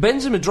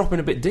 Benzema dropping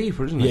a bit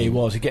deeper, isn't he? Yeah, he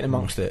was. He getting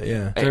amongst it.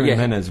 Yeah.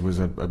 Jimenez was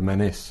a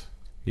menace.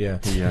 Yeah.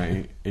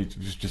 He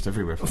was just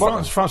everywhere.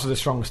 France are the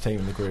strongest team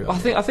in the group.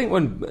 I think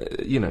when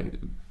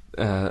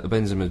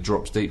Benzema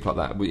drops deep like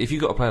that, if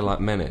you've got a player like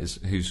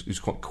Menez who's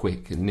quite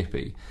quick and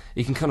nippy,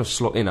 he can kind of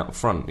slot in up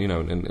front,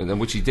 and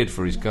which he did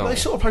for his goal. Well, they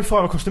sort of played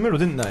 5 across the middle,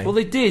 didn't they? Well,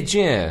 they did,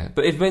 yeah.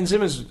 But if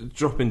Benzema's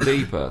dropping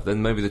deeper,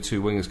 then maybe the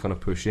two wingers kind of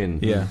push in.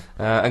 Yeah.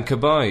 And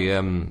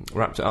Kabay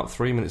wrapped it up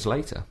 3 minutes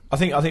later. I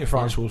think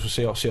France will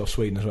see off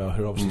Sweden as well,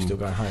 who are obviously still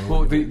going home.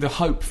 Well, the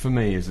hope for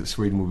me is that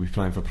Sweden will be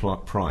playing for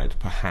pride,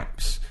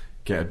 perhaps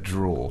get a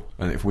draw,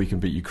 and if we can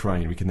beat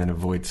Ukraine, we can then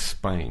avoid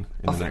Spain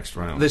in the next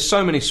round. There's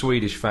so many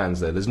Swedish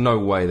fans there. There's no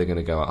way they're going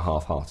to go out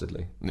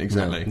half-heartedly.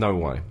 Exactly. No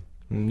way.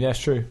 Yeah, it's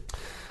true.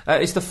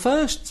 It's the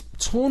first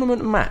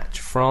tournament match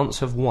France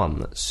have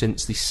won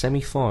since the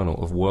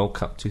semi-final of World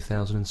Cup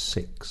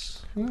 2006.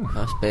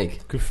 That's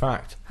big. Good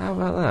fact. How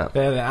about that?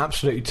 They had an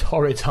absolutely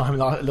torrid time in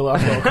the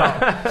last World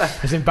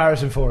Cup. It's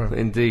embarrassing for them.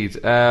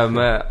 Indeed.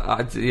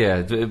 Laurent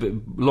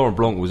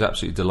Blanc was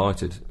absolutely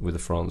delighted with the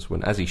France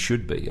win, as he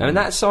should be. And on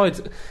that side,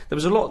 there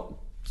was a lot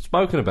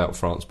spoken about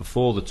France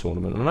before the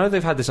tournament. I know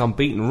they've had this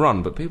unbeaten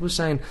run, but people are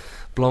saying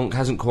Blanc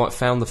hasn't quite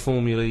found the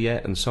formula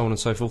yet, and so on and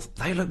so forth.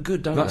 They look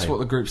good, don't they? That's what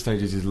the group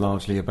stages is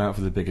largely about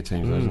for the bigger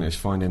teams, isn't it? It's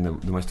finding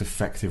the most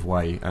effective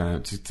way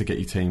to get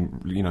your team,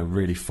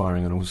 really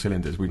firing on all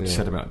cylinders. We've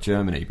said about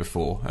Germany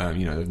before.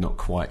 They've not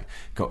quite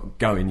got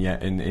going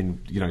yet in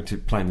to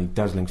playing the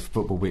dazzling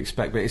football we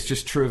expect. But it's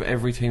just true of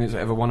every team that's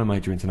ever won a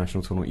major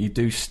international tournament. You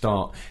do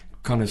start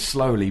kind of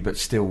slowly, but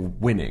still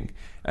winning,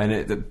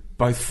 and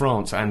both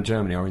France and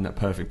Germany are in that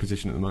perfect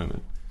position at the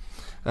moment.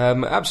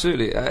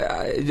 Absolutely.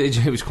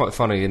 It was quite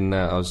funny.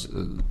 I was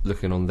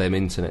looking on them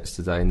internets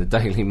today in the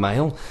Daily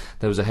Mail.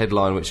 There was a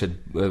headline which said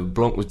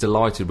Blanc was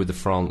delighted with the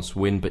France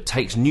win, but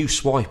takes new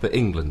swipe at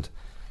England.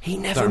 He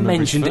never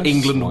mentioned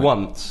England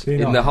once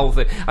in the whole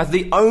thing.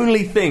 The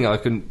only thing I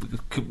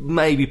could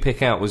maybe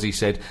pick out was he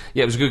said,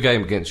 "Yeah, it was a good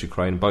game against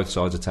Ukraine. Both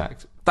sides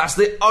attacked." That's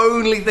the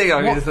only thing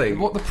I can think.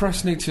 What the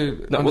press need to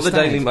understand. What the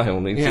Daily Mail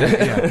needs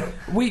to.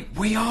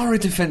 We are a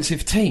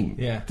defensive team.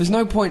 Yeah. There's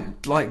no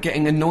point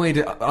getting annoyed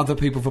at other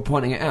people for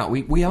pointing it out.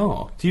 We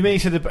are. Do you mean he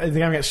said the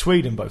game against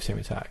Sweden both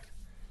teams attacked?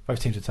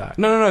 Both teams attacked?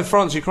 No,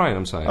 France, Ukraine,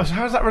 I'm saying. Oh, so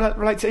how does that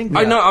relate to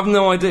England? I know, I've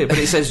no idea, but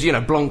it says,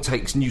 Blanc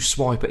takes new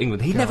swipe at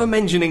England. He never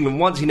mentioned England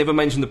once, he never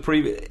mentioned the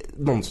previous...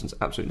 Nonsense,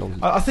 absolute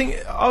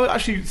nonsense. I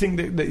actually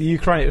think that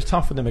Ukraine, it was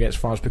tough for them against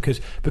France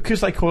because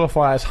they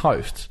qualify as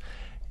hosts.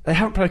 They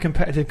haven't played a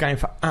competitive game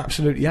for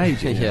absolutely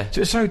ages.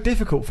 So it's so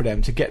difficult for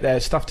them to get their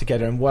stuff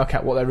together and work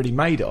out what they're really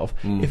made of.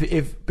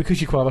 If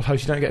because you qualify as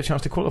hosts, you don't get a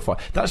chance to qualify.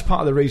 That's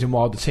part of the reason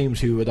why the teams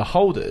who were the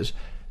holders,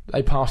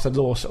 they passed a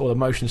law or the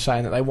motion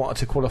saying that they wanted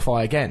to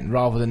qualify again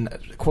rather than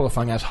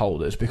qualifying as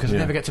holders because they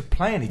never get to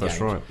play any games.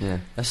 That's right. Yeah,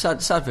 that's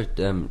sad for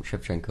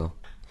Shevchenko.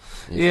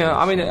 Yeah,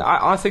 I mean,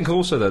 I think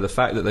also, though, the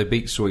fact that they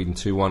beat Sweden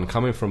 2-1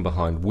 coming from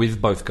behind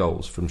with both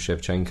goals from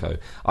Shevchenko,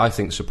 I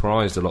think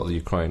surprised a lot of the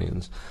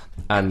Ukrainians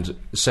and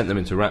sent them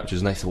into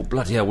raptures, and they thought,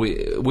 bloody hell,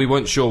 we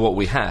weren't sure what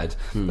we had,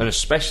 and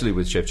especially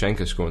with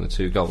Shevchenko scoring the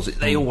 2 goals,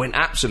 they all went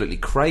absolutely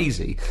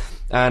crazy.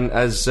 And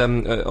as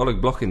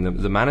Oleg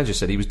Blokhin, the manager,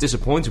 said, he was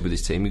disappointed with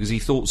his team because he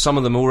thought some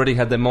of them already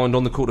had their mind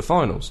on the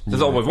quarterfinals. They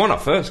thought, we've won our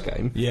first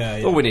game.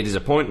 All we need is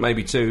a point,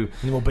 maybe 2.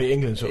 And we'll beat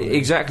England, sort of.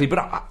 Exactly. But,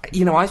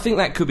 I think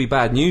that could be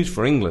bad news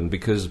for England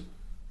because,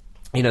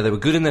 they were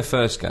good in their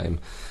first game,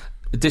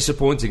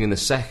 disappointing in the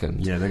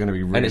second. Yeah, they're going to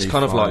be really and it's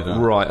kind of like, up.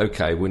 right,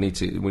 okay, we need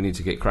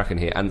to get cracking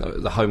here. And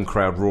the home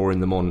crowd roaring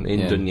them on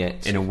in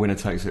Donetsk. In a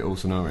winner-takes-it-all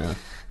scenario.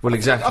 Well,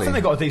 exactly. I think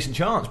they've got a decent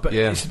chance, but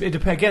it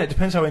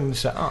depends how England's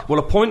set up. Well,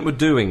 a point would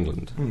do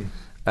England. But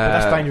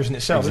that's dangerous in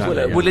itself, exactly,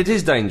 isn't it? Well, it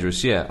is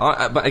dangerous, yeah.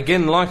 But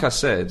again, like I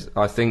said,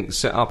 I think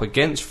set up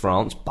against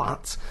France,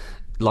 but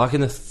like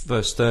in the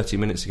first 30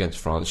 minutes against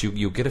France,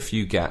 you'll get a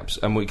few gaps.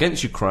 And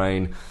against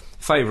Ukraine,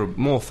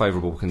 more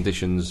favourable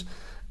conditions,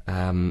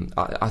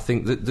 I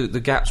think that the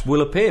gaps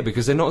will appear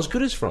because they're not as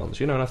good as France,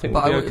 and I think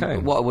we'll be okay.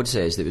 What I would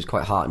say is that it was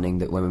quite heartening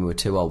that when we were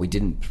 2-2, we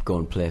didn't go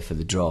and play for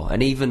the draw,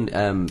 and even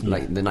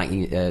like the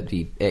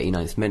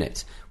 89th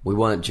minute, we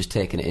weren't just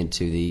taking it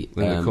into the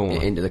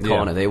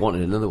corner. Yeah. They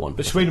wanted another one.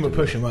 But Sweden were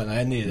pushing, weren't they?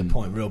 They needed the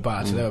point real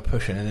bad, so they were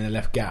pushing, and then they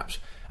left gaps.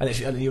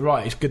 And you're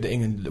right, it's good that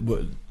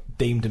England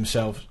deemed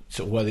themselves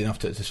sort of worthy enough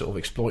to sort of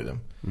exploit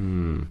them.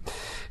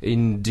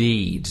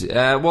 Indeed.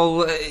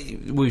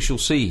 We shall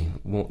see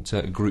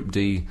what Group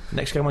D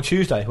next game on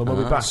Tuesday when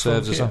we'll be back.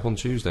 Serves us up on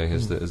Tuesday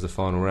as the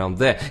final round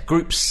there.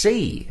 Group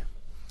C.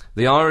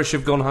 The Irish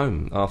have gone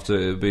home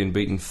after being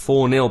beaten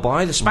 4-0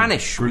 by the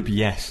Spanish. Group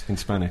yes in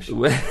Spanish.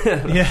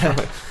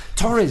 Yeah.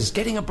 Torres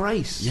getting a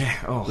brace. Yeah.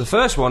 Oh. The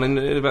first one in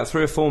about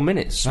 3 or 4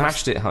 minutes.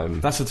 Smashed it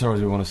home. That's the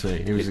Torres we want to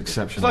see. He was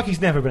exceptional. It's like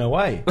he's never been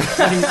away.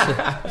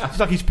 It's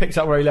like he's picked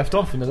up where he left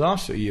off in the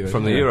last 2 years.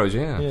 From the Euros,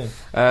 yeah.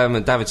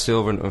 And David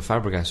Silva and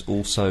Fabregas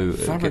also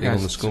getting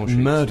on the score sheet.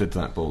 Murdered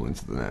that ball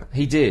into the net.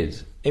 He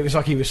did. It was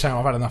like he was saying,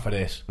 I've had enough of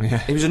this. Yeah.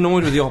 He was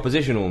annoyed with the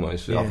opposition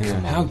almost. Yeah.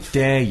 How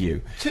dare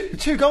you?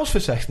 Two goals for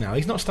Sex now.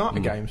 He's not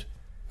starting games.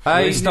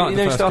 He started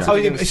the first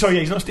game.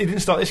 He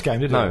didn't start this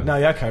game, did he? No. No,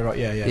 yeah, okay, right,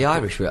 yeah. The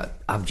Irish were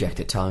abject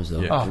at times, though.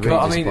 Yeah. Really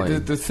but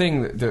disappointing. the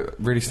thing that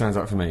really stands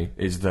out for me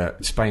is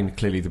that Spain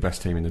clearly the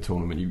best team in the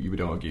tournament. You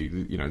would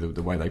argue,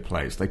 the way they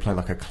play is they play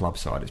like a club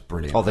side. It's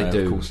brilliant. Oh, they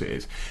do. Of course it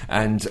is.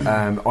 And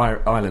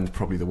Ireland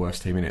probably the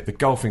worst team in it. The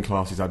golfing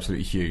class is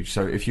absolutely huge.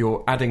 So if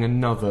you're adding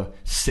another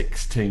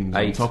 6 teams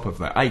on top of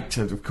that, 8,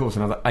 of course,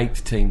 another 8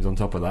 teams on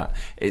top of that,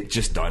 it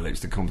just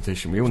dilutes the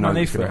competition. We all know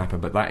it's going to happen,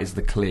 but that is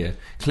the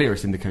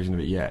clearest indication of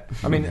it yet.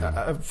 I mean,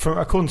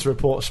 according to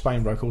reports,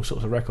 Spain broke all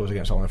sorts of records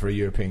against Ireland for a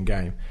European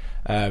game.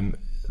 They're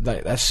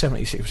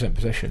 76%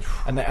 possession,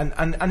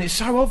 and it's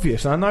so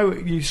obvious. And I know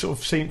you sort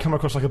of come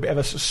across like a bit of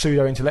a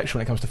pseudo intellectual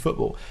when it comes to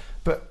football,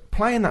 but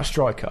playing that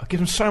striker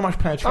gives them so much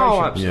penetration.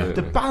 Oh, absolutely.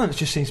 The balance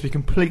just seems to be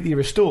completely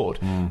restored,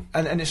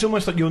 and it's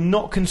almost like you're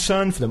not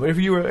concerned for them. If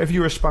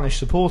you're a Spanish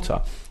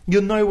supporter,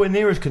 you're nowhere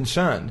near as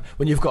concerned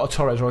when you've got a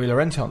Torres or a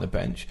Llorente on the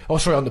bench,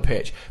 on the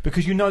pitch,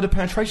 because you know the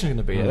penetration is going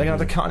to be there. They're going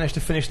to have the cutting edge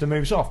to finish the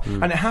moves off,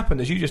 and it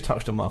happened as you just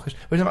touched on, Marcus.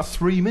 It was about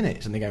 3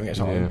 minutes in the game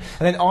against Ireland,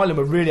 and then Ireland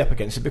were really up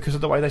against it because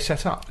of the way they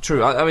set up.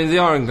 True. I mean, the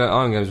Ireland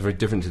game is very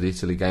different to the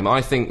Italy game.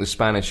 I think the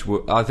Spanish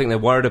I think they're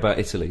worried about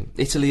Italy.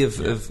 Italy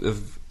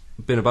have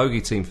been a bogey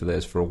team for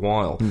theirs for a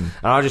while, and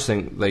I just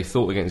think they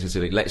thought against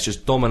Italy, let's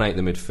just dominate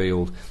the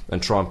midfield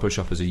and try and push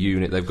up as a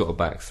unit. They've got a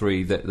back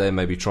three. They're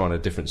maybe trying a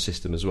different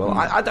system as well.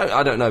 I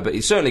don't know,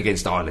 but certainly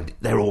against Ireland,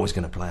 they're always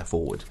going to play a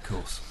forward, of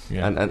course.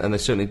 Yeah. And they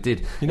certainly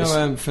did.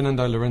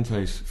 Fernando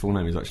Llorente's full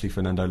name is actually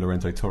Fernando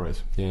Llorente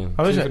Torres. Yeah.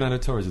 Oh, is it? Fernando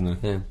Torres in there.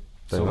 Yeah.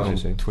 So on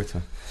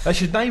Twitter. They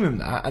should name him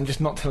that and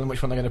just not tell them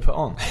which one they're going to put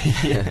on.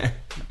 Yeah.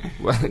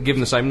 Well, give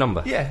them the same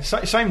number. Yeah,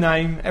 same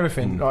name,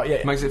 everything. Right,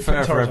 yeah. Makes it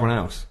fair for everyone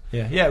else.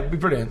 Yeah, it'd be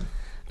brilliant.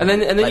 And then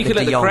Like you could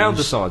let the De crowd Jongs.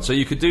 decide. So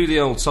you could do the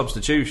old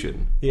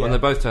substitution. Yeah. When they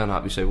both turn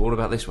up, you say, well, what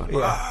about this one?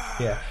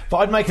 Yeah. But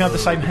I'd make them have the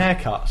same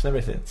haircuts and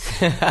everything.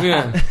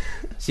 Yeah.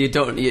 So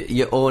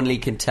you only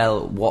can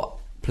tell what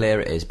player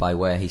it is by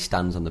where he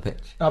stands on the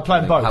pitch. I'm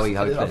playing both. How he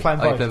I'm plays.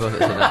 playing Oh, you both.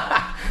 play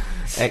both.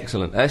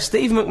 Excellent.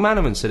 Steve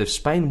McManaman said if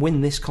Spain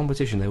win this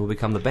competition, they will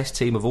become the best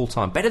team of all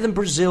time. Better than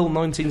Brazil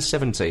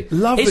 1970.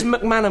 Is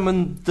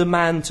McManaman the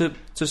man to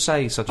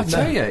say such a I thing?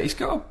 tell you, he's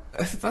got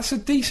that's a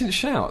decent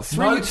shout.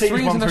 Three No team's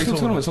won international three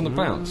tournaments on the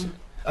bounce.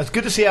 It's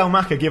good to see El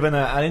Maca giving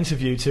an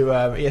interview to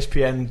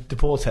ESPN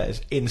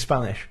Deportes in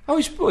Spanish. Oh,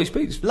 he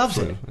speaks. Loves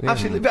it. Yeah.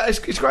 Absolutely. But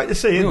it's great to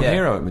see, isn't Real it?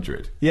 hero at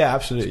Madrid. Yeah,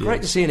 absolutely.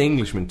 Great to see an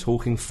Englishman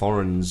talking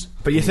foreigns.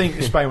 But you think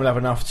Spain will have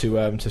enough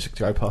to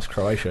go past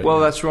Croatia?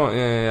 Well, that's right,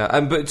 yeah.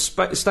 But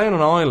staying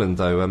on Ireland,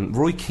 though,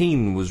 Roy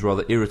Keane was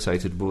rather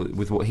irritated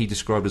with what he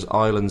described as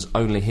Ireland's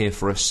only here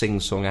for a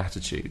sing-song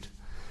attitude.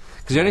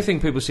 Because the only thing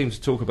people seem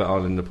to talk about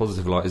Ireland in a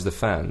positive light is the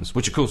fans,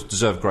 which of course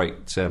deserve great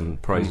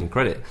praise and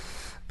credit.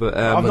 But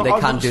they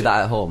can do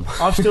that at home.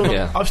 I've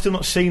still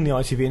not seen the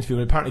ITV interview,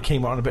 and apparently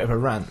Keane went on a bit of a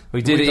rant.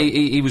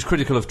 He was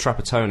critical of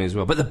Trapattoni as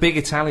well, but the big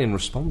Italian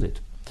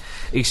responded.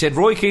 He said,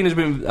 Roy Keane has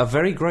been a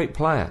very great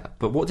player,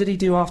 but what did he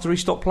do after he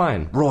stopped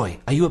playing? Roy,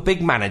 are you a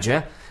big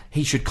manager?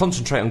 He should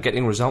concentrate on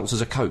getting results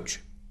as a coach.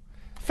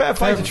 Fair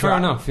play to Fair Trapp.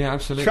 enough, yeah,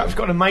 absolutely. Trapp's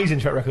got an amazing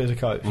track record as a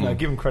coach.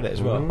 Give him credit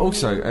as well.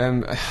 Also,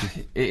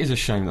 it is a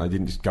shame that they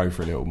didn't just go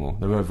for a little more.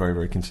 They were very,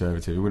 very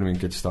conservative. It would have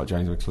been good to start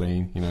James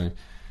McLean,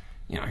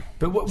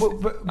 But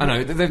I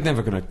know they're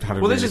never going to have a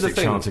realistic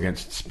chance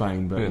against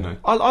Spain, but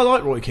I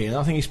like Roy Keane.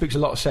 I think he speaks a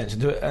lot of sense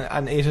into it,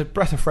 and he's a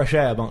breath of fresh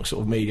air amongst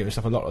sort of media and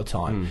stuff a lot of the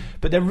time.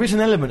 But there is an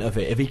element of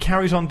it. If he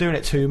carries on doing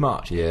it too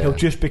much, he'll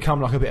just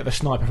become like a bit of a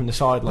sniper from the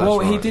sidelines. Well,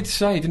 he did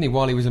say, didn't he,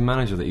 while he was a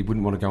manager, that he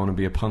wouldn't want to go on and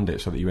be a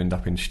pundit, so that you end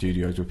up in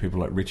studios with people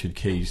like Richard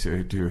Keys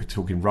who are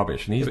talking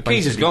rubbish. And But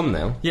Keys is gone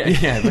now.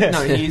 Yeah, but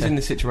no, he is in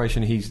the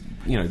situation he's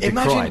decried.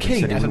 Imagine and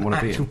Keane said he as wouldn't an want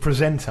to be actual in.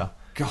 presenter.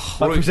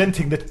 God, Like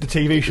presenting the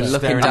TV show. Looking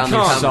Staring down the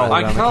at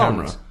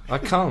camera. I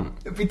camera. can't.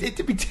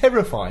 It'd be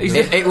terrifying.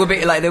 It would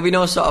be like there'll be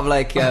no sort of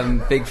like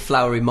big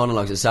flowery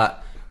monologues. It's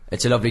that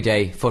It's a lovely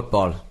day.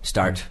 Football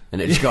start,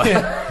 and it's got.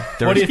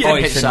 What do you think?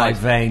 Ice in my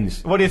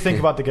veins. What do you think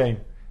about the game?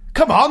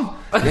 Come on!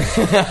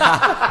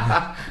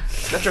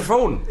 That's your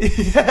phone.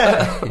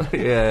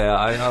 Yeah,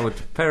 I would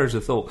perish the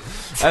thought.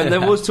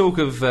 There was talk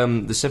of the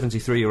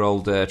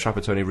 73-year-old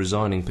Trapattoni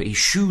resigning, but he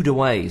shooed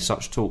away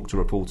such talk to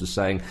reporters,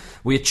 saying,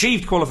 "We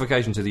achieved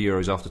qualification to the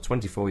Euros after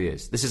 24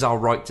 years. This is our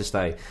right to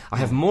stay. I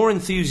have more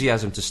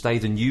enthusiasm to stay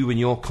than you and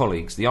your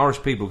colleagues. The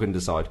Irish people can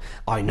decide.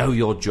 I know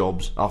your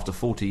jobs. After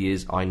 40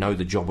 years, I know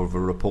the job of a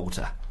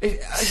reporter."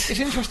 It's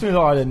interesting with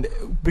Ireland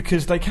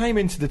because they came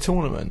into the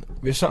tournament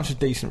with such a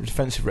decent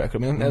defensive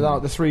record. I mean,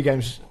 the 3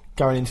 games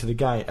going into the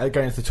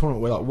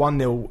tournament were like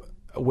 1-0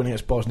 winning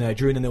against Bosnia, they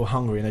drew 0-0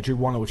 Hungary, and they drew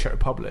 1-0 Czech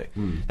Republic.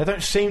 They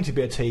don't seem to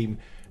be a team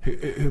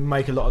who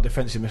make a lot of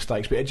defensive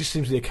mistakes, but it just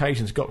seems the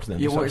occasion's got to them.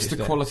 Yeah, well, it's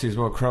the quality as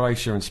well.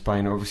 Croatia and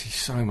Spain are obviously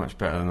so much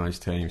better than those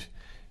teams.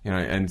 You know,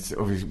 and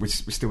obviously we're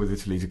still with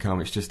Italy to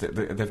come. It's just that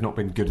they've not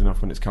been good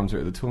enough when it's come to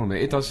it at the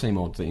tournament. It does seem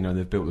odd that, you know,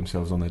 they've built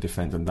themselves on their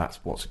defence, and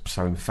that's what's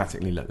so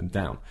emphatically let them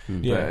down.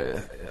 Yeah.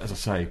 But, as I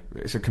say,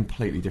 it's a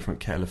completely different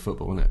kettle of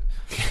football, isn't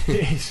it?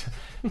 It is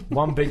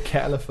one big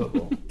kettle of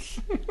football.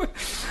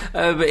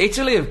 But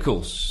Italy, of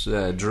course,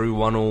 drew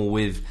 1-1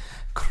 with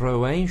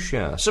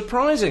Croatia.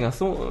 Surprising, I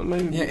thought.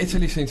 Yeah,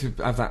 Italy seemed to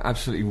have that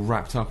absolutely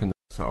wrapped up in the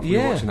first half. We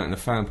were watching that in the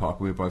fan park.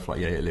 We were both like,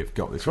 yeah, Italy have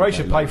got this.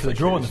 Croatia played for the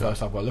draw in the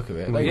first half by the look of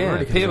it.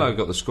 Pirlo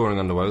got the scoring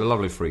underway with a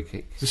lovely free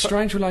kick. It's a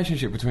strange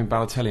relationship between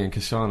Balotelli and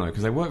Cassano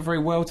because they work very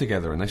well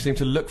together and they seem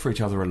to look for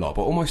each other a lot,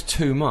 but almost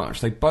too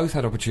much. They both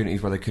had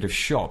opportunities where they could have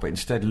shot, but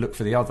instead looked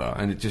for the other,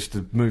 and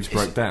the moves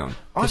broke down.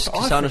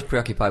 Cassano's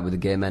preoccupied with the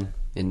gay men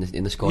in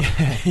the squad.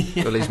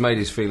 Well, he's made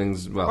his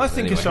feelings. Well, I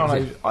think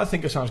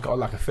Cassano's got a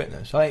lack of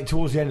fitness. I think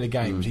towards the end of the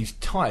games he's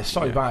tired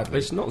so badly.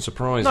 It's not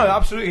surprising. No,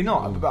 absolutely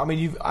not. But I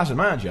mean, as a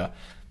manager,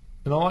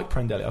 and I like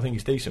Prandelli, I think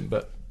he's decent,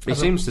 but he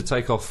seems to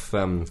take off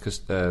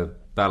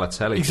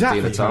Balotelli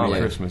exactly to Di Natale.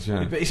 Christmas,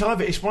 yeah. But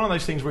it's one of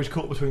those things where he's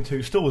caught between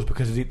two stools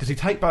because does he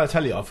take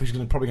Balotelli off, who's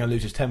probably going to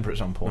lose his temper at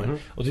some point, or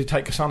does he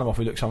take Cassano off,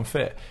 who looks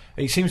unfit?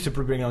 He seems to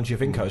bring on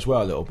Giovinco as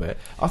well a little bit.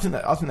 I think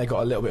they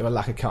got a little bit of a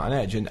lack of cutting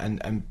edge,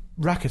 and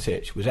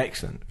Rakitic was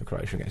excellent for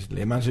Croatia against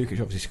Italy, and Mandzukic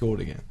obviously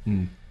scored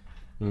again.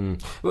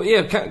 Well,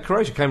 yeah,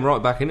 Croatia came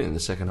right back in it in the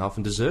second half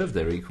and deserved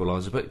their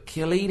equaliser, but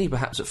Chiellini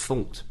perhaps at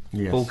fault.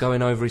 Yes. Ball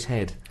going over his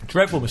head.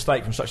 Dreadful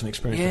mistake from such an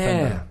experienced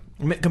defender.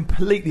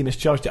 Completely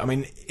misjudged it. I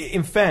mean,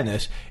 in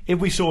fairness, if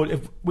we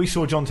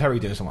saw John Terry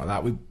doing something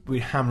like that,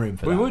 we'd hammer him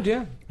for that. We would,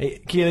 yeah.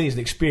 Chiellini's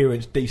an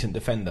experienced, decent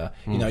defender.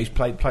 You know, he's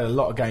played a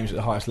lot of games at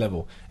the highest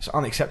level. It's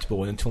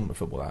unacceptable in tournament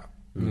football that.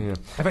 Yeah.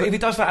 If he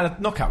does that at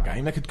a knockout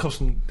game, they could go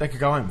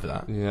home for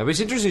that. Yeah, but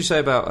it's interesting you say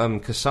about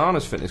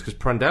Cassano's fitness, because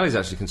Prandelli's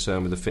actually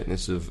concerned with the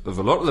fitness of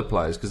a lot of the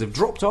players, because they've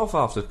dropped off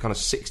after kind of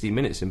 60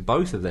 minutes in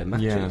both of their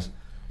matches. Yeah.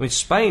 I mean,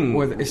 Spain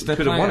they're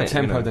could have won at it. a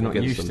tempo they're not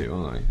used to,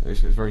 aren't they?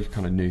 It's a very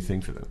kind of new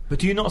thing for them. But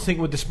do you not think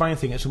with the Spain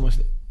thing it's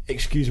almost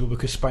excusable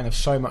because Spain have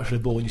so much of the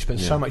ball and you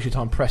spend so much of your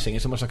time pressing,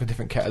 it's almost like a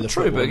different kettle of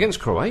True, football. but against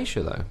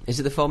Croatia, though. Is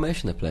it the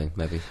formation they're playing,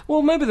 maybe?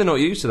 Well, maybe they're not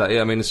used to that.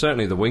 Yeah, I mean,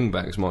 certainly the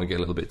wing-backs might get a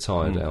little bit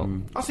tired out.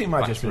 I think it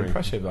might have just been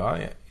impressive,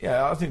 though.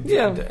 Yeah, I think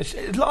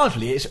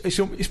largely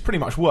it's pretty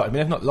much worked. I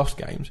mean, they've not lost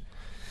games.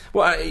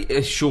 Well,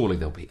 surely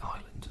they'll beat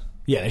Ireland.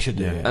 Yeah, they should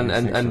do. Yeah.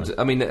 And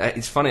I mean,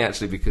 it's funny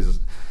actually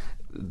because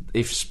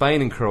if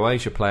Spain and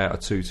Croatia play out a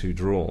 2-2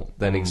 draw,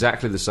 then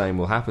exactly the same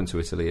will happen to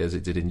Italy as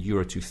it did in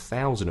Euro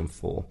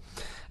 2004,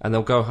 and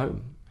they'll go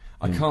home.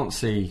 I can't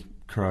see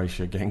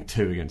Croatia getting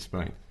 2 against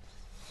Spain.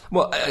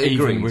 Well,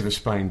 even with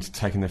Spain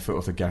taking their foot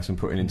off the gas and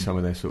putting in some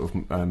of their sort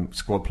of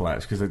squad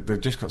players, because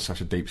they've just got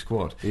such a deep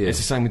squad. Yeah. It's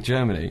the same with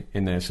Germany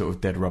in their sort of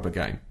dead rubber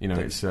game. You know,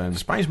 it's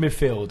Spain's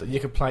midfield. You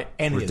could play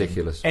any of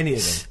them,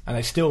 and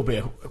they still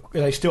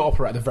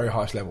operate at the very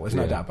highest level. There's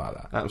no doubt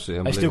about that.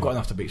 Absolutely, they still got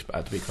enough to beat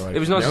Croatia. It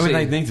was nice to see.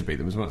 They need to beat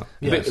them as well.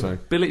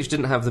 Bilic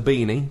didn't have the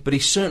beanie, but he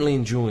certainly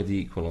enjoyed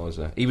the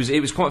equaliser.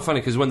 It was quite funny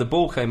because when the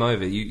ball came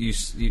over,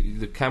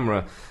 the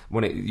camera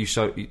you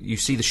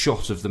see the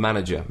shot of the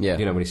manager. Yeah.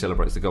 You know, when he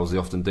celebrates the goals, they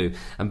often do.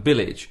 And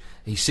Bilic,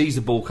 he sees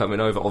the ball coming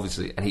over,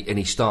 obviously, and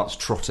he starts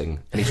trotting,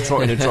 and he's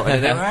trotting,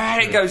 and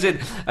then it goes in,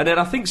 and then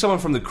I think someone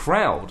from the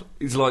crowd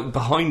is like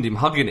behind him,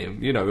 hugging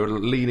him, you know,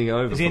 leaning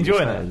over. Is he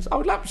enjoying it? I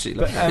would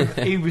absolutely love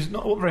it. He was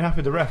not very happy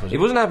with the ref. He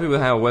wasn't happy with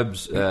Howard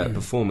Webb's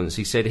performance.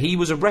 He said he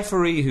was a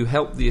referee who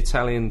helped the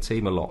Italian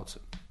team a lot.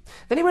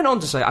 Then he went on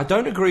to say, I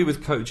don't agree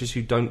with coaches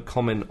who don't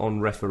comment on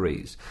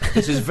referees.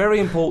 This is very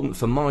important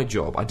for my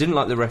job. I didn't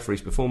like the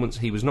referee's performance.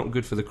 He was not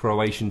good for the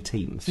Croatian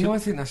team. See, I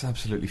think that's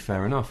absolutely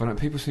fair enough. I know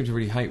people seem to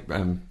really hate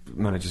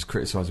managers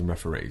criticising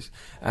referees.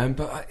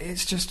 But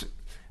it's just,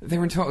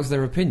 they're entitled to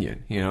their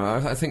opinion. You know,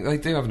 I think they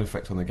do have an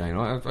effect on the game.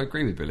 I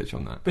agree with Bilic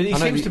on that. But he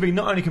seems to be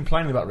not only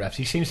complaining about refs,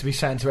 he seems to be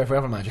saying to every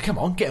other manager, come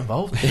on, get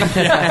involved.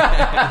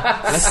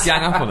 Let's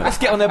gang up on it. Let's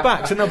get on their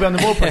backs and they'll be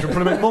under more pressure and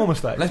probably make more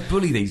mistakes. Let's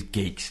bully these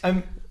geeks.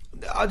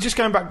 Just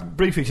going back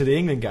briefly to the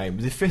England game,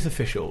 the fifth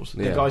officials,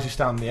 the guys who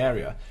stand in the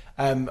area,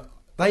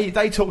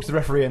 they talk to the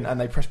referee and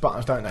they press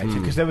buttons, don't they?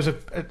 Because there was a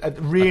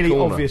really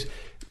obvious...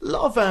 A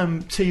lot of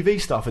TV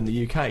stuff in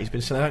the UK has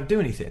been saying they don't do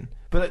anything.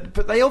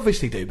 But they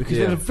obviously do, because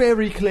Yeah. there's a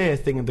very clear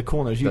thing in the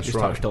corner, as you That's just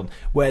right. touched on,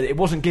 where it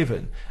wasn't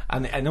given,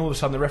 and all of a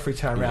sudden the referee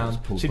turned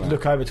around, pulled seemed to back.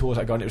 look over towards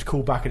that guy, and it was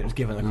called back and it was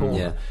given the corner.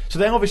 Yeah. So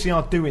they obviously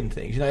are doing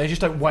things. They just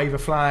don't wave a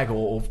flag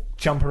or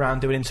jump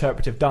around doing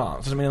interpretive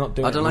dance. Doesn't mean they're not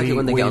doing I don't it. like it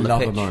when they we get on the love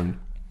pitch. a moan.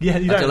 Yeah,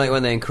 you I don't. don't like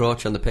when they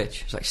encroach on the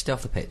pitch. It's like, stay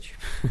off the pitch.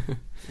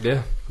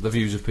 Yeah, the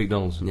views of Pete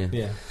Donaldson. Yeah.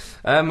 Yeah.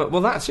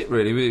 Well, that's it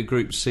really. With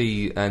Group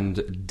C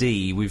and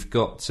D, we've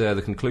got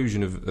the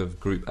conclusion of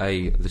Group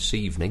A this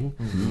evening.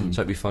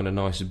 So hope you find a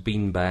nice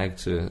beanbag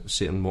to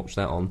sit and watch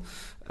that on.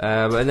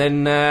 And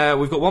then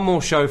we've got one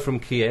more show from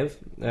Kiev,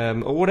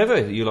 or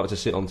whatever you like to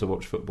sit on to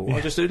watch football.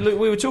 Yeah. Look,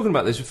 we were talking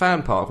about this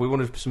Fan Park. We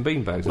wanted some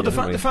beanbags. Well,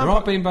 didn't we? There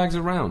are beanbags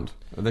around.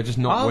 They're just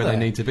not Are where there? they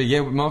need to be.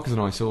 Yeah, Marcus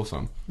and I saw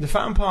some. The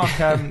fan park,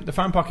 the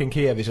fan park in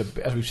Kiev is,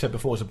 as we've said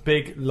before, is a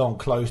big, long,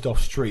 closed-off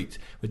street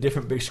with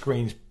different big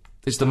screens.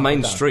 It's the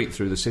main down. street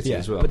through the city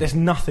as well. But there's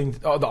nothing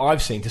that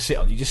I've seen to sit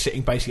on. You're just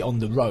sitting basically on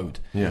the road.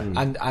 Yeah.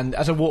 And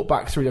as I walked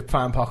back through the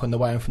fan park on the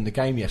way home from the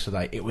game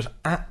yesterday, it was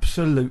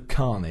absolute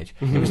carnage.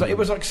 It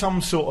was like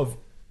some sort of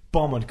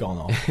bomb had gone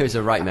off, It was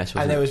a right mess,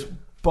 wasn't and it? there was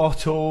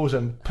bottles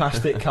and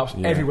plastic cups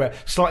everywhere.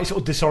 Slightly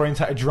sort of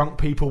disorientated drunk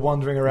people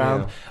wandering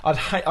around.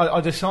 I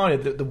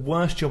decided that the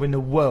worst job in the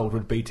world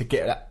would be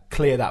to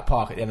clear that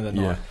park at the end of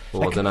the night.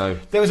 Well, I don't know.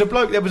 There was a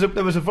bloke. There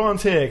was a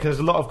volunteer, because there's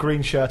a lot of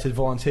green shirted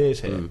volunteers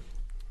here.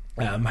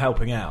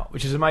 Helping out,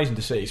 which is amazing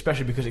to see,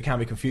 especially because it can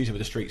be confusing with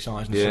the street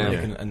signs and Yeah.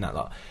 Cyrillic and that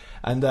lot.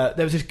 And there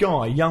was this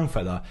guy, young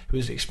fella, who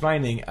was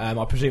explaining,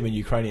 I presume in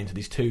Ukrainian, to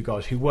these two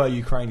guys who were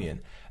Ukrainian,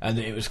 and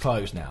that it was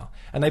closed now.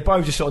 And they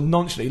both just sort of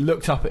nonchalantly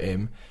looked up at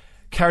him,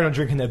 carried on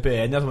drinking their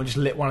beer, and the other one just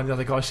lit one of the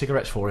other guy's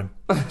cigarettes for him.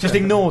 Just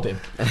ignored him.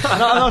 And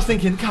I was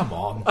thinking, come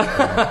on,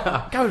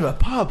 go to a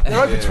pub. They're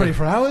open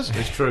 24 hours.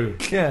 It's true.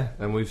 Yeah.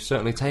 And we've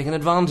certainly taken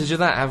advantage of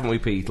that, haven't we,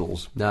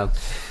 Beatles? No.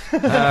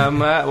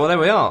 Well, there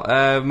we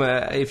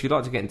are. If you'd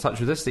like to get in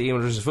touch with us, the email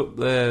address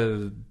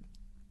is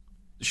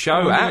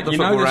show at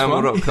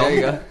thefootballramble.com. There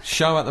you go.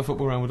 Show at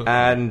thefootballramble.com.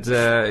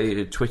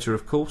 And Twitter,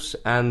 of course,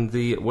 and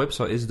the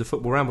website is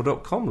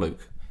thefootballramble.com,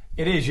 Luke.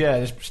 It is, yeah.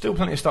 There's still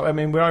plenty of stuff. I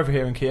mean, we're over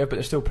here in Kiev, but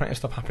there's still plenty of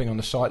stuff happening on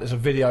the site. There's a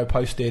video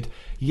posted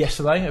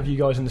yesterday of you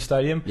guys in the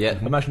stadium. Yeah.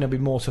 I imagine there'll be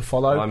more to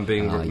follow. I'm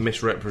being Aye.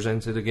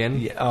 misrepresented again.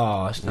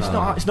 Yeah, it's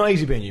not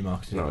easy being you,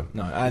 Marcus. is it? No.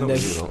 no. Not And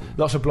there's really not.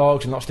 lots of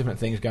blogs and lots of different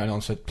things going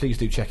on. So please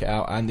do check it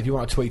out. And if you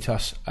want to tweet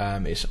us,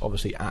 it's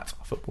obviously at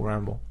Football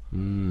Ramble.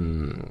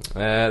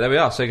 There we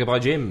are. Say goodbye,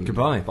 Jim.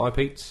 Goodbye. Bye,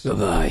 Pete.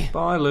 Goodbye.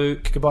 Bye,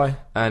 Luke. Goodbye.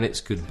 And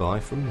it's goodbye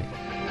from me.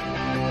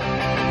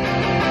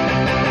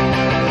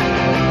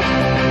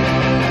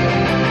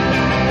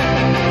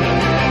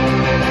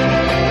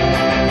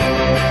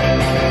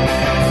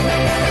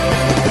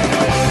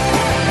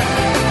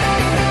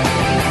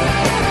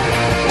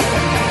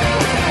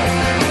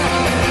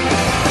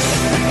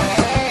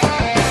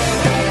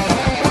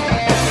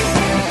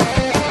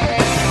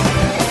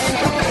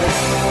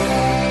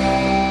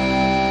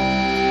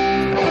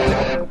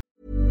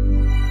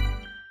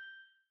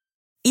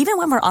 Even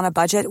when we're on a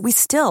budget, we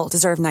still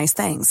deserve nice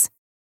things.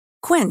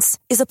 Quince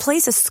is a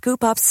place to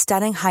scoop up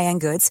stunning high-end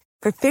goods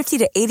for 50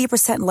 to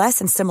 80% less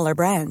than similar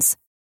brands.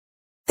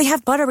 They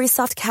have buttery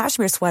soft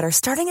cashmere sweaters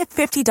starting at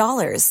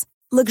 $50,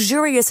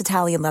 luxurious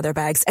Italian leather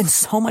bags, and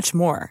so much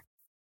more.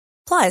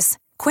 Plus,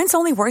 Quince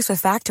only works with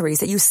factories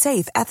that use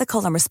safe,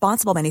 ethical, and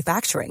responsible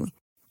manufacturing.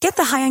 Get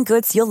the high-end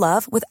goods you'll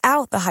love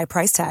without the high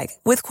price tag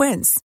with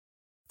Quince.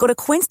 Go to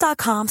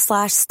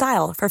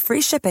quince.com/style for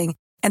free shipping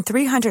and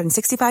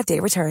 365-day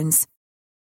returns.